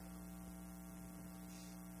itself.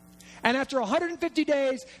 And after 150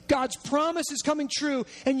 days, God's promise is coming true,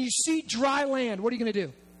 and you see dry land. What are you going to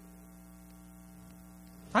do?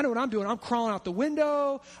 I know what I'm doing. I'm crawling out the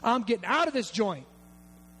window. I'm getting out of this joint.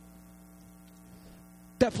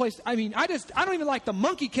 That place, I don't even like the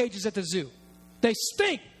monkey cages at the zoo. They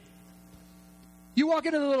stink. You walk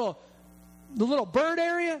into the little bird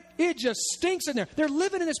area, it just stinks in there. They're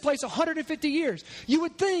living in this place 150 years. You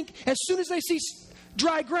would think as soon as they see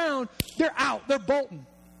dry ground, they're out. They're bolting.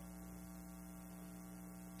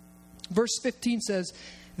 Verse 15 says,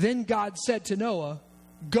 then God said to Noah,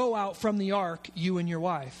 go out from the ark, you and your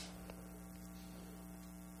wife.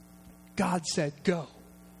 God said, go.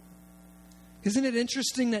 Isn't it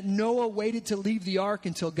interesting that Noah waited to leave the ark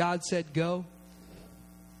until God said, go?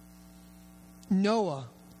 Noah,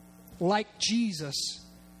 like Jesus,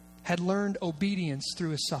 had learned obedience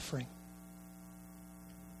through his suffering.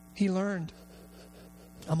 He learned.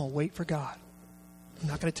 I'm going to wait for God. I'm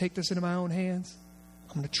not going to take this into my own hands.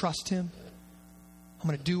 I'm going to trust Him. I'm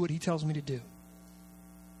going to do what He tells me to do.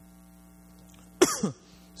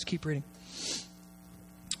 Let's keep reading.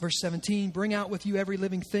 Verse 17, bring out with you every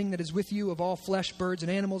living thing that is with you of all flesh, birds,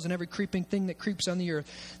 and animals, and every creeping thing that creeps on the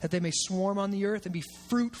earth, that they may swarm on the earth and be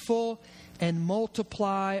fruitful and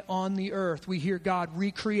multiply on the earth. We hear God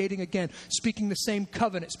recreating again, speaking the same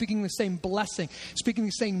covenant, speaking the same blessing, speaking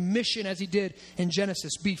the same mission as He did in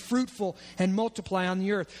Genesis. Be fruitful and multiply on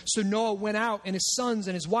the earth. So Noah went out, and his sons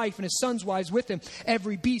and his wife and his sons' wives with him.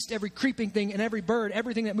 Every beast, every creeping thing, and every bird,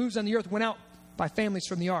 everything that moves on the earth went out by families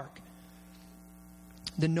from the ark.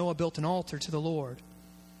 Then Noah built an altar to the Lord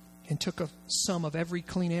and took some of every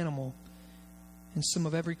clean animal and some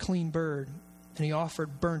of every clean bird, and he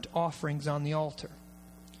offered burnt offerings on the altar.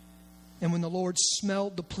 And when the Lord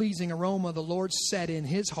smelled the pleasing aroma, the Lord said in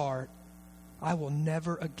His heart, I will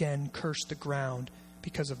never again curse the ground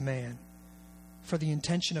because of man, for the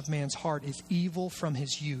intention of man's heart is evil from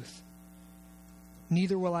his youth.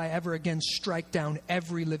 Neither will I ever again strike down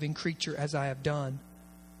every living creature as I have done.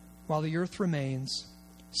 While the earth remains,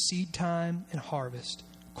 seed time and harvest,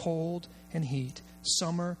 cold and heat,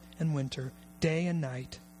 summer and winter, day and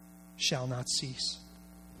night shall not cease.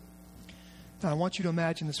 Now I want you to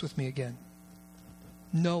imagine this with me again.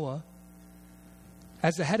 Noah,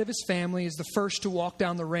 as the head of his family, is the first to walk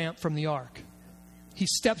down the ramp from the ark. He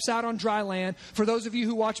steps out on dry land. For those of you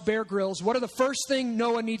who watch Bear Grylls, what are the first thing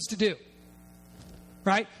Noah needs to do?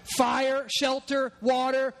 Right? Fire, shelter,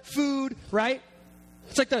 water, food, right?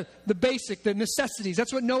 It's like the basic, the necessities.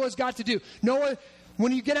 That's what Noah's got to do. Noah,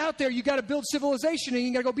 when you get out there, you got to build civilization, and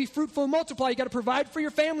you got to go be fruitful and multiply. You got to provide for your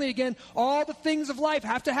family again. All the things of life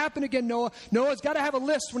have to happen again, Noah. Noah's got to have a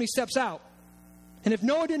list when he steps out. And if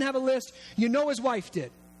Noah didn't have a list, you know his wife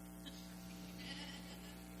did.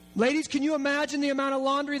 Ladies, can you imagine the amount of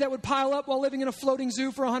laundry that would pile up while living in a floating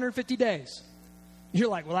zoo for 150 days? You're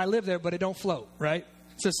like, well, I live there, but it don't float, right?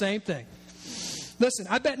 It's the same thing. Listen,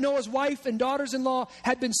 I bet Noah's wife and daughters-in-law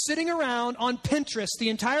had been sitting around on Pinterest the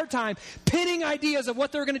entire time, pinning ideas of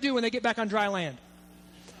what they're going to do when they get back on dry land.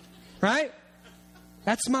 Right?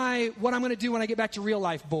 That's what I'm going to do when I get back to real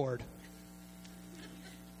life board.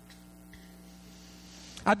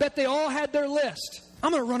 I bet they all had their list.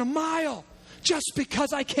 I'm going to run a mile just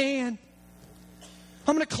because I can.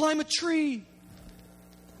 I'm going to climb a tree.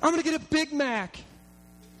 I'm going to get a Big Mac.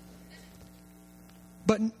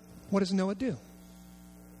 But what does Noah do?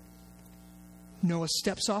 Noah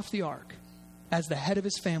steps off the ark as the head of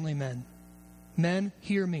his family men. Men,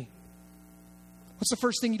 hear me. What's the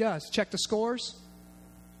first thing he does? Check the scores?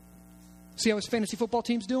 See how his fantasy football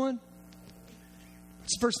team's doing?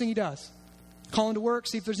 What's the first thing he does? Call into work,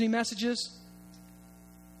 see if there's any messages.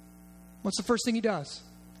 What's the first thing he does?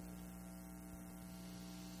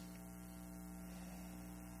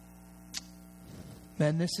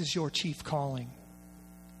 Men, this is your chief calling.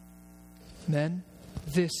 Men,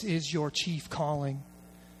 this is your chief calling.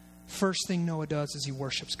 First thing Noah does is he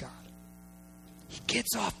worships God. He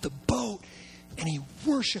gets off the boat and he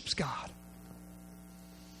worships God.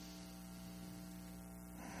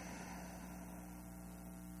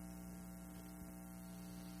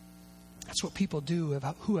 That's what people do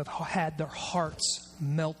who have had their hearts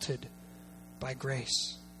melted by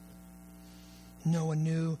grace. Noah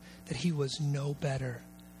knew that he was no better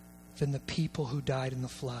than the people who died in the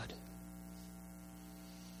flood.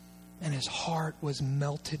 And his heart was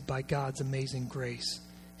melted by God's amazing grace,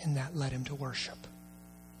 and that led him to worship.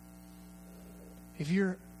 If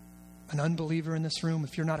you're an unbeliever in this room,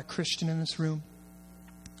 if you're not a Christian in this room,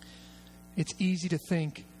 it's easy to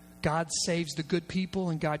think God saves the good people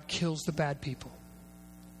and God kills the bad people.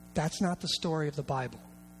 That's not the story of the Bible.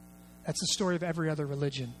 That's the story of every other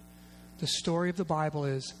religion. The story of the Bible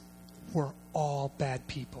is we're all bad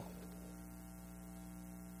people.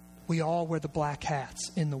 We all wear the black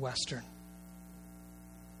hats in the Western.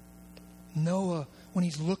 Noah, when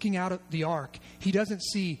he's looking out at the ark, he doesn't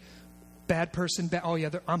see bad person, oh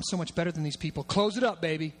yeah, I'm so much better than these people. Close it up,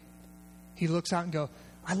 baby. He looks out and goes,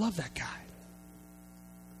 I love that guy.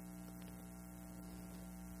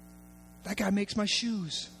 That guy makes my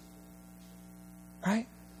shoes. Right?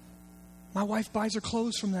 My wife buys her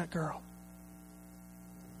clothes from that girl.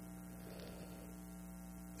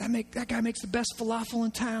 That guy makes the best falafel in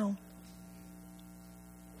town.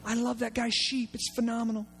 I love that guy's sheep. It's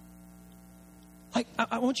phenomenal. Like,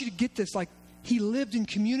 I want you to get this. Like, he lived in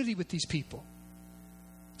community with these people.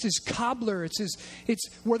 his cobbler. It's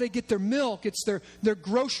where they get their milk. It's their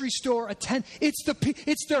grocery store attendant. It's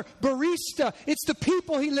their barista. It's the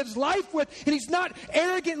people he lives life with. And he's not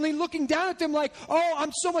arrogantly looking down at them like, oh,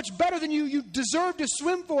 I'm so much better than you. You deserve to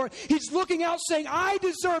swim for it. He's looking out saying, I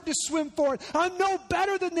deserve to swim for it. I'm no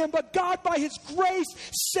better than them, but God by his grace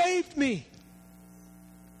saved me.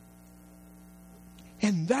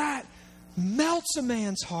 And that melts a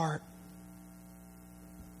man's heart.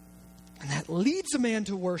 And that leads a man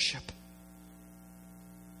to worship.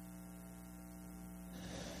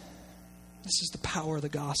 This is the power of the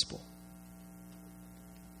gospel.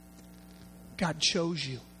 God chose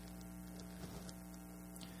you.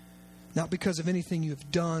 Not because of anything you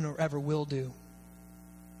have done or ever will do.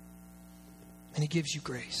 And he gives you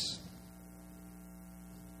grace.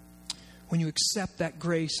 When you accept that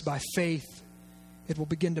grace by faith, it will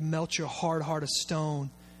begin to melt your hard heart of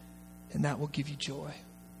stone, and that will give you joy.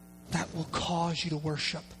 That will cause you to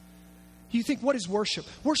worship. You think, what is worship?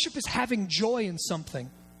 Worship is having joy in something.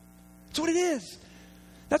 That's what it is.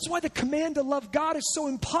 That's why the command to love God is so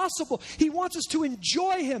impossible. He wants us to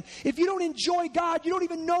enjoy him. If you don't enjoy God, you don't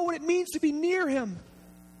even know what it means to be near him.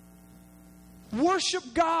 Worship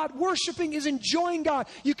God. Worshiping is enjoying God.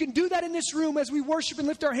 You can do that in this room as we worship and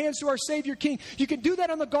lift our hands to our Savior King. You can do that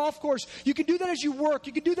on the golf course. You can do that as you work.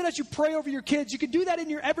 You can do that as you pray over your kids. You can do that in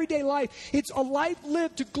your everyday life. It's a life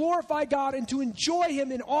lived to glorify God and to enjoy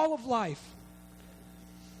him in all of life.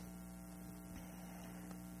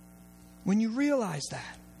 When you realize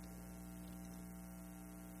that,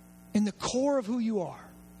 in the core of who you are,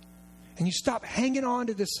 and you stop hanging on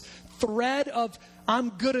to this thread of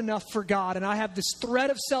I'm good enough for God, and I have this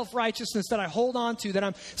thread of self-righteousness that I hold on to, that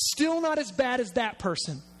I'm still not as bad as that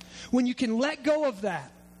person. When you can let go of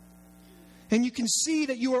that, and you can see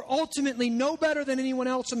that you are ultimately no better than anyone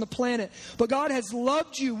else on the planet, but God has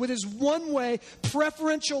loved you with his one-way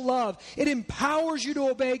preferential love. It empowers you to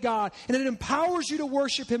obey God, and it empowers you to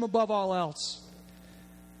worship him above all else.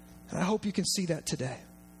 And I hope you can see that today.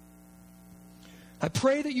 I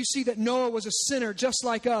pray that you see that Noah was a sinner just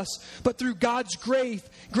like us, but through God's grace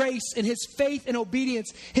and his faith and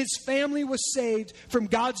obedience, his family was saved from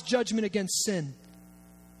God's judgment against sin.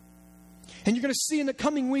 And you're going to see in the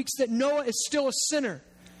coming weeks that Noah is still a sinner.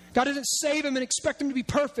 God doesn't save him and expect him to be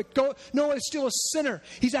perfect. Noah is still a sinner.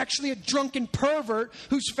 He's actually a drunken pervert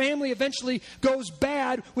whose family eventually goes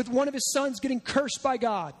bad with one of his sons getting cursed by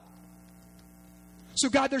God. So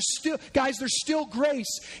there's still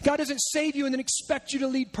grace. God doesn't save you and then expect you to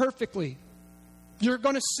lead perfectly. You're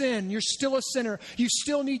going to sin. You're still a sinner. You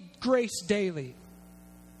still need grace daily.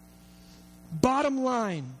 Bottom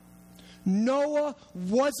line, Noah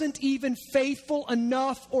wasn't even faithful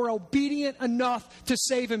enough or obedient enough to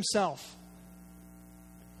save himself.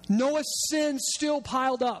 Noah's sin still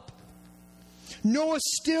piled up. Noah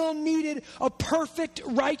still needed a perfect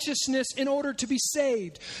righteousness in order to be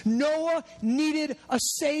saved. Noah needed a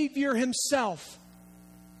Savior himself.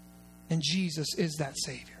 And Jesus is that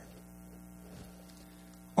Savior.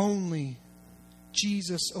 Only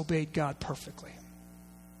Jesus obeyed God perfectly.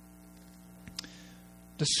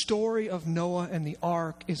 The story of Noah and the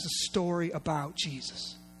ark is a story about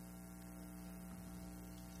Jesus.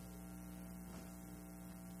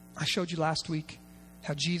 I showed you last week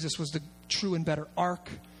how Jesus was the true and better ark,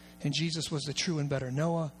 and Jesus was the true and better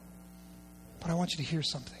Noah. But I want you to hear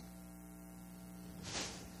something.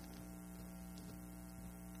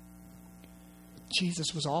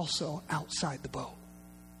 Jesus was also outside the boat.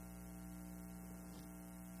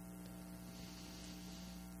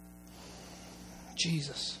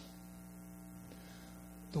 Jesus,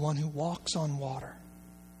 the one who walks on water,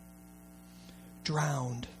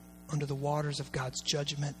 drowned under the waters of God's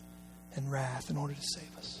judgment and wrath in order to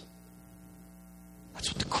save us.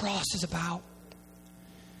 That's what the cross is about.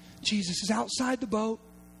 Jesus is outside the boat.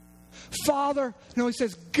 Father, he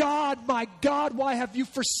says, God, my God, why have you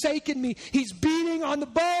forsaken me? He's beating on the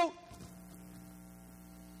boat.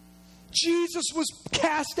 Jesus was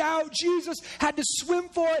cast out. Jesus had to swim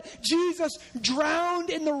for it. Jesus drowned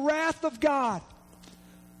in the wrath of God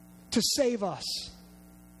to save us.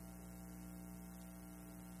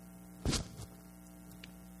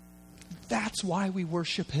 That's why we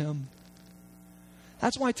worship him.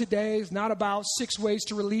 That's why today is not about 6 ways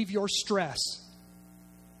to relieve your stress.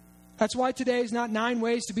 That's why today is not 9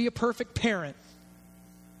 ways to be a perfect parent.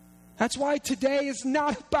 That's why today is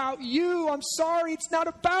not about you. I'm sorry, it's not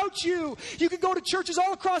about you. You can go to churches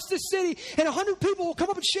all across this city and 100 people will come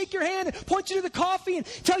up and shake your hand and point you to the coffee and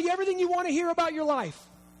tell you everything you want to hear about your life.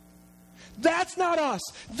 That's not us.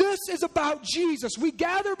 This is about Jesus. We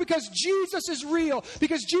gather because Jesus is real,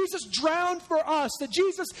 because Jesus drowned for us, that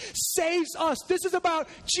Jesus saves us. This is about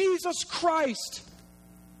Jesus Christ.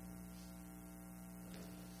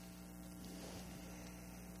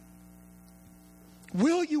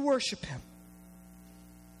 Will you worship him?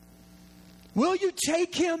 Will you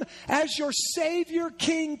take him as your Savior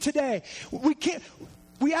King today?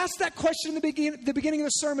 We asked that question in the beginning of the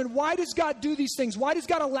sermon. Why does God do these things? Why does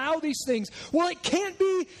God allow these things? Well, it can't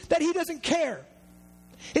be that he doesn't care.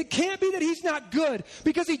 It can't be that he's not good,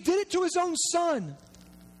 because he did it to his own son.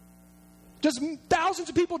 Does thousands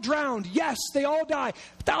of people drowned? Yes, they all die.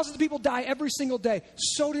 Thousands of people die every single day.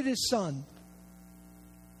 So did his son.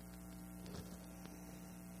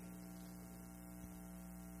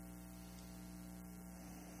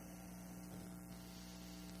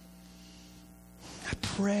 I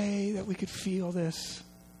pray that we could feel this.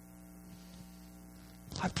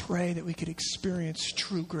 I pray that we could experience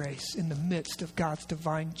true grace in the midst of God's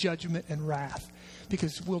divine judgment and wrath,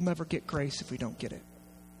 because we'll never get grace if we don't get it.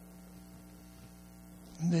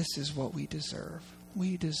 And this is what we deserve.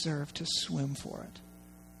 We deserve to swim for it.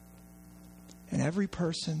 And every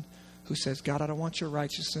person who says, God, I don't want your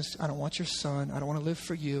righteousness. I don't want your son. I don't want to live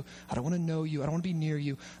for you. I don't want to know you. I don't want to be near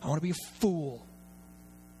you. I want to be a fool.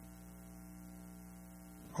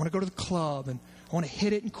 I want to go to the club and I want to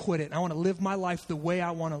hit it and quit it. I want to live my life the way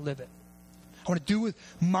I want to live it. I want to do with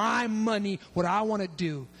my money what I want to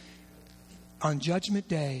do. On Judgment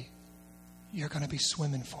Day, you're going to be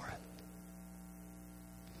swimming for it.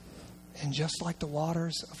 And just like the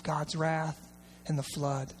waters of God's wrath and the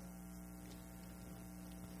flood,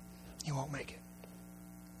 you won't make it.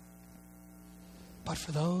 But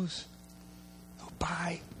for those who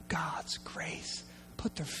by God's grace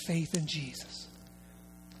put their faith in Jesus,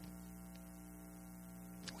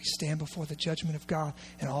 we stand before the judgment of God,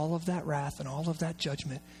 and all of that wrath and all of that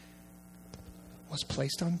judgment was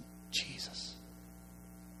placed on Jesus.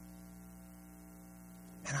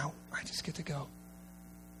 And I just get to go.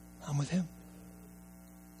 I'm with him.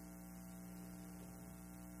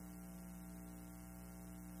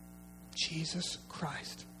 Jesus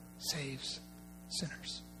Christ saves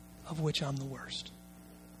sinners, of which I'm the worst.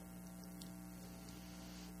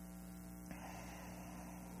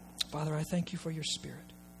 Father, I thank you for your Spirit.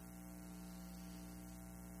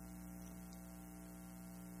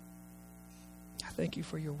 I thank you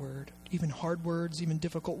for your word, even hard words, even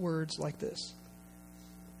difficult words like this.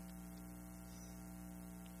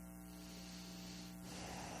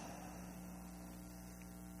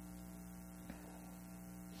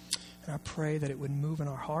 And I pray that it would move in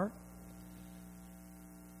our heart,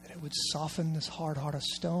 that it would soften this hard heart of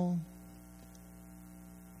stone,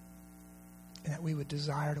 and that we would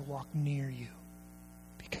desire to walk near you,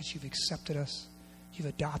 because you've accepted us, you've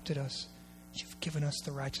adopted us, you've given us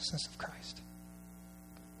the righteousness of Christ.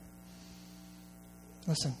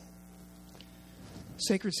 Listen,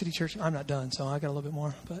 Sacred City Church, I'm not done, so I got a little bit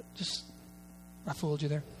more, but just, I fooled you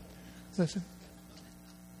there. Listen,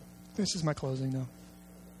 this is my closing though.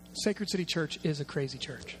 Sacred City Church is a crazy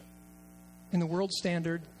church. In the world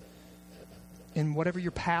standard, in whatever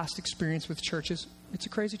your past experience with churches, it's a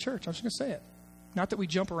crazy church. I'm just going to say it. Not that we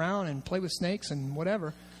jump around and play with snakes and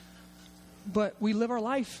whatever, but we live our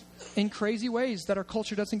life in crazy ways that our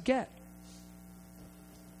culture doesn't get.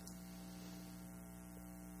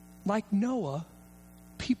 Like Noah,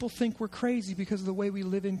 people think we're crazy because of the way we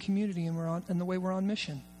live in community and the way we're on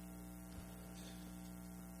mission.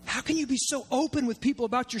 How can you be so open with people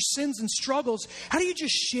about your sins and struggles? How do you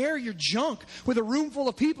just share your junk with a room full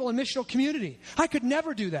of people in missional community? I could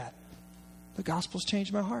never do that. The gospel's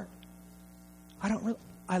changed my heart.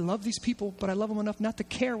 I love these people, but I love them enough not to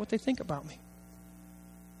care what they think about me.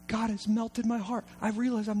 God has melted my heart. I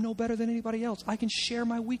realize I'm no better than anybody else. I can share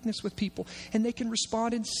my weakness with people, and they can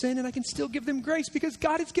respond in sin, and I can still give them grace because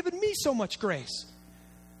God has given me so much grace.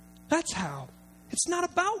 That's how. It's not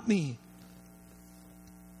about me.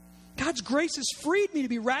 God's grace has freed me to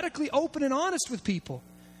be radically open and honest with people.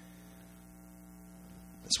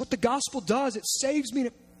 That's what the gospel does. It saves me and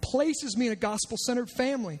it places me in a gospel-centered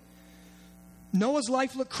family. Noah's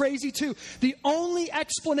life looked crazy too. The only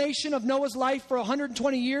explanation of Noah's life for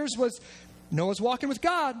 120 years was Noah's walking with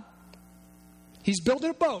God. He's building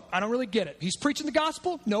a boat. I don't really get it. He's preaching the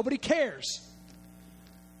gospel. Nobody cares.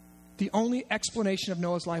 The only explanation of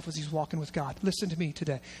Noah's life was he's walking with God. Listen to me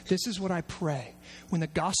today. This is what I pray. When the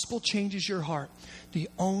gospel changes your heart, the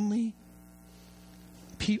only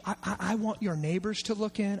I want your neighbors to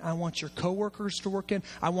look in. I want your coworkers to look in.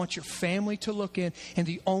 I want your family to look in. And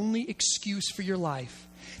the only excuse for your life,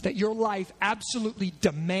 that your life absolutely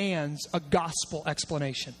demands a gospel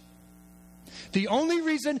explanation. The only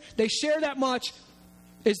reason they share that much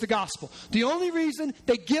is the gospel. The only reason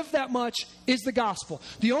they give that much is the gospel.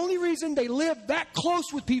 The only reason they live that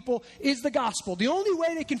close with people is the gospel. The only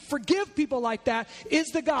way they can forgive people like that is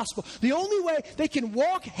the gospel. The only way they can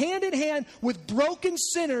walk hand in hand with broken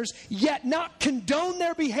sinners, yet not condone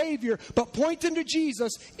their behavior, but point them to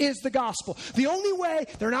Jesus, is the gospel. The only way,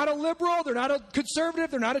 they're not a liberal, they're not a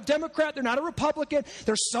conservative, they're not a Democrat, they're not a Republican,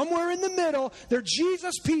 they're somewhere in the middle, they're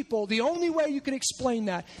Jesus people. The only way you can explain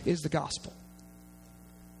that is the gospel.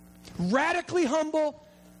 Radically humble,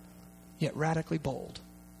 yet radically bold.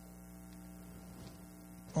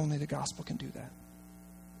 Only the gospel can do that.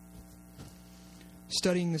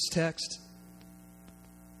 Studying this text,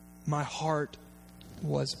 my heart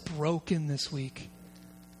was broken this week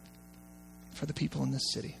for the people in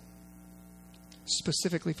this city.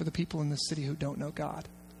 Specifically for the people in this city who don't know God,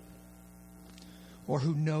 or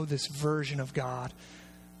who know this version of God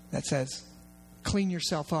that says, clean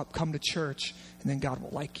yourself up, come to church, and then God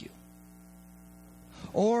will like you.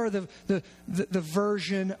 Or the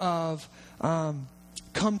version of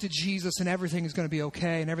come to Jesus and everything is going to be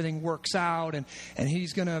okay and everything works out and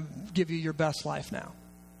He's going to give you your best life now.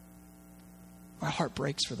 My heart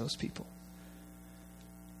breaks for those people.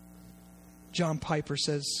 John Piper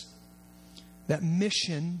says that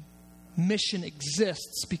mission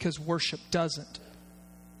exists because worship doesn't.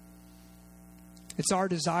 It's our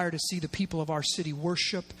desire to see the people of our city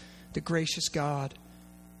worship the gracious God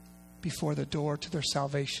before the door to their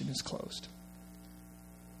salvation is closed.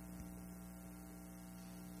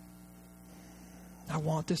 I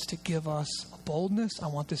want this to give us a boldness. I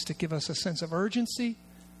want this to give us a sense of urgency.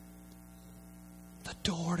 The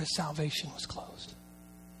door to salvation was closed.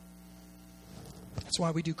 That's why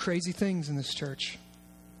we do crazy things in this church,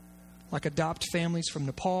 like adopt families from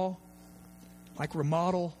Nepal, like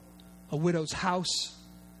remodel a widow's house,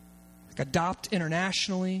 like adopt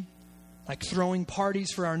internationally, like throwing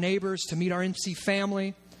parties for our neighbors to meet our NC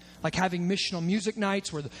family, like having missional music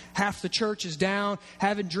nights where half the church is down,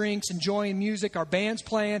 having drinks, enjoying music, our band's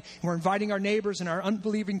playing, and we're inviting our neighbors and our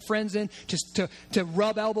unbelieving friends in to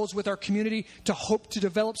rub elbows with our community, to hope to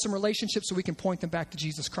develop some relationships so we can point them back to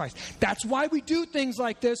Jesus Christ. That's why we do things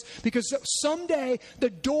like this, because someday the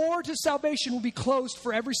door to salvation will be closed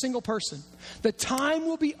for every single person. The time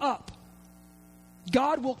will be up.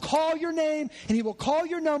 God will call your name and He will call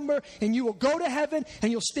your number and you will go to heaven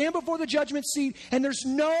and you'll stand before the judgment seat and there's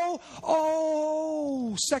no,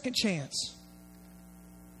 second chance.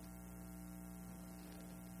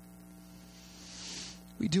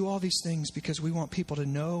 We do all these things because we want people to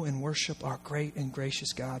know and worship our great and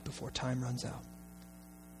gracious God before time runs out.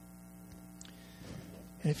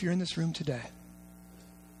 And if you're in this room today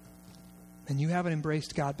and you haven't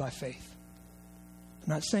embraced God by faith,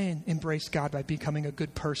 I'm not saying embrace God by becoming a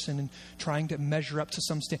good person and trying to measure up to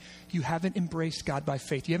some standard. You haven't embraced God by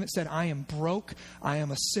faith. You haven't said, I am broke. I am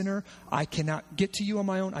a sinner. I cannot get to you on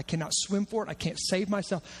my own. I cannot swim for it. I can't save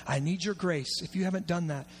myself. I need your grace. If you haven't done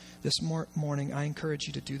that this morning, I encourage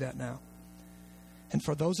you to do that now. And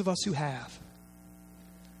for those of us who have,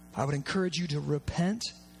 I would encourage you to repent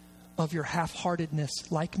of your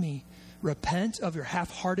half-heartedness like me. Repent of your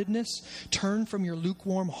half-heartedness, turn from your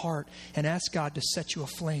lukewarm heart, and ask God to set you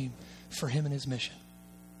aflame for Him and His mission.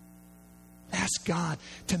 Ask God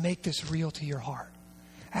to make this real to your heart.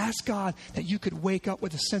 Ask God that you could wake up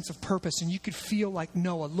with a sense of purpose and you could feel like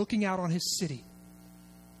Noah looking out on his city,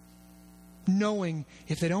 knowing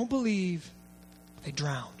if they don't believe, they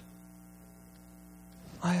drowned.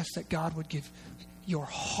 I ask that God would give your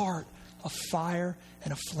heart a fire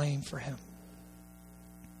and a flame for Him.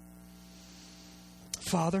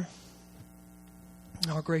 Father,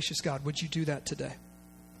 our gracious God, would you do that today?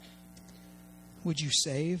 Would you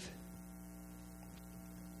save?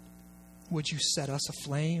 Would you set us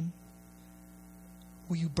aflame?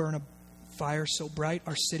 Will you burn a fire so bright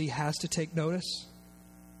our city has to take notice?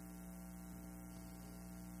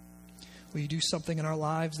 Will you do something in our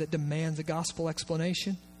lives that demands a gospel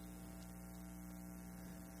explanation?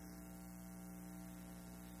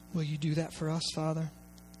 Will you do that for us, Father?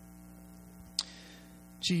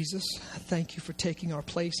 Jesus, thank you for taking our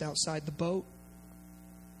place outside the boat.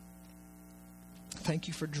 Thank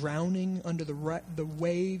you for drowning under the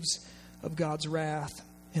waves of God's wrath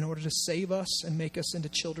in order to save us and make us into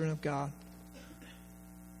children of God.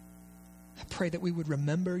 I pray that we would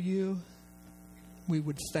remember you, we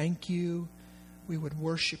would thank you, we would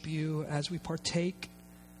worship you as we partake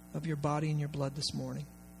of your body and your blood this morning.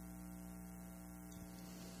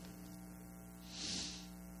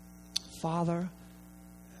 Father,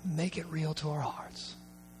 make it real to our hearts.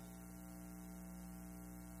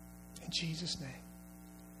 In Jesus' name,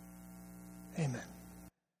 Amen.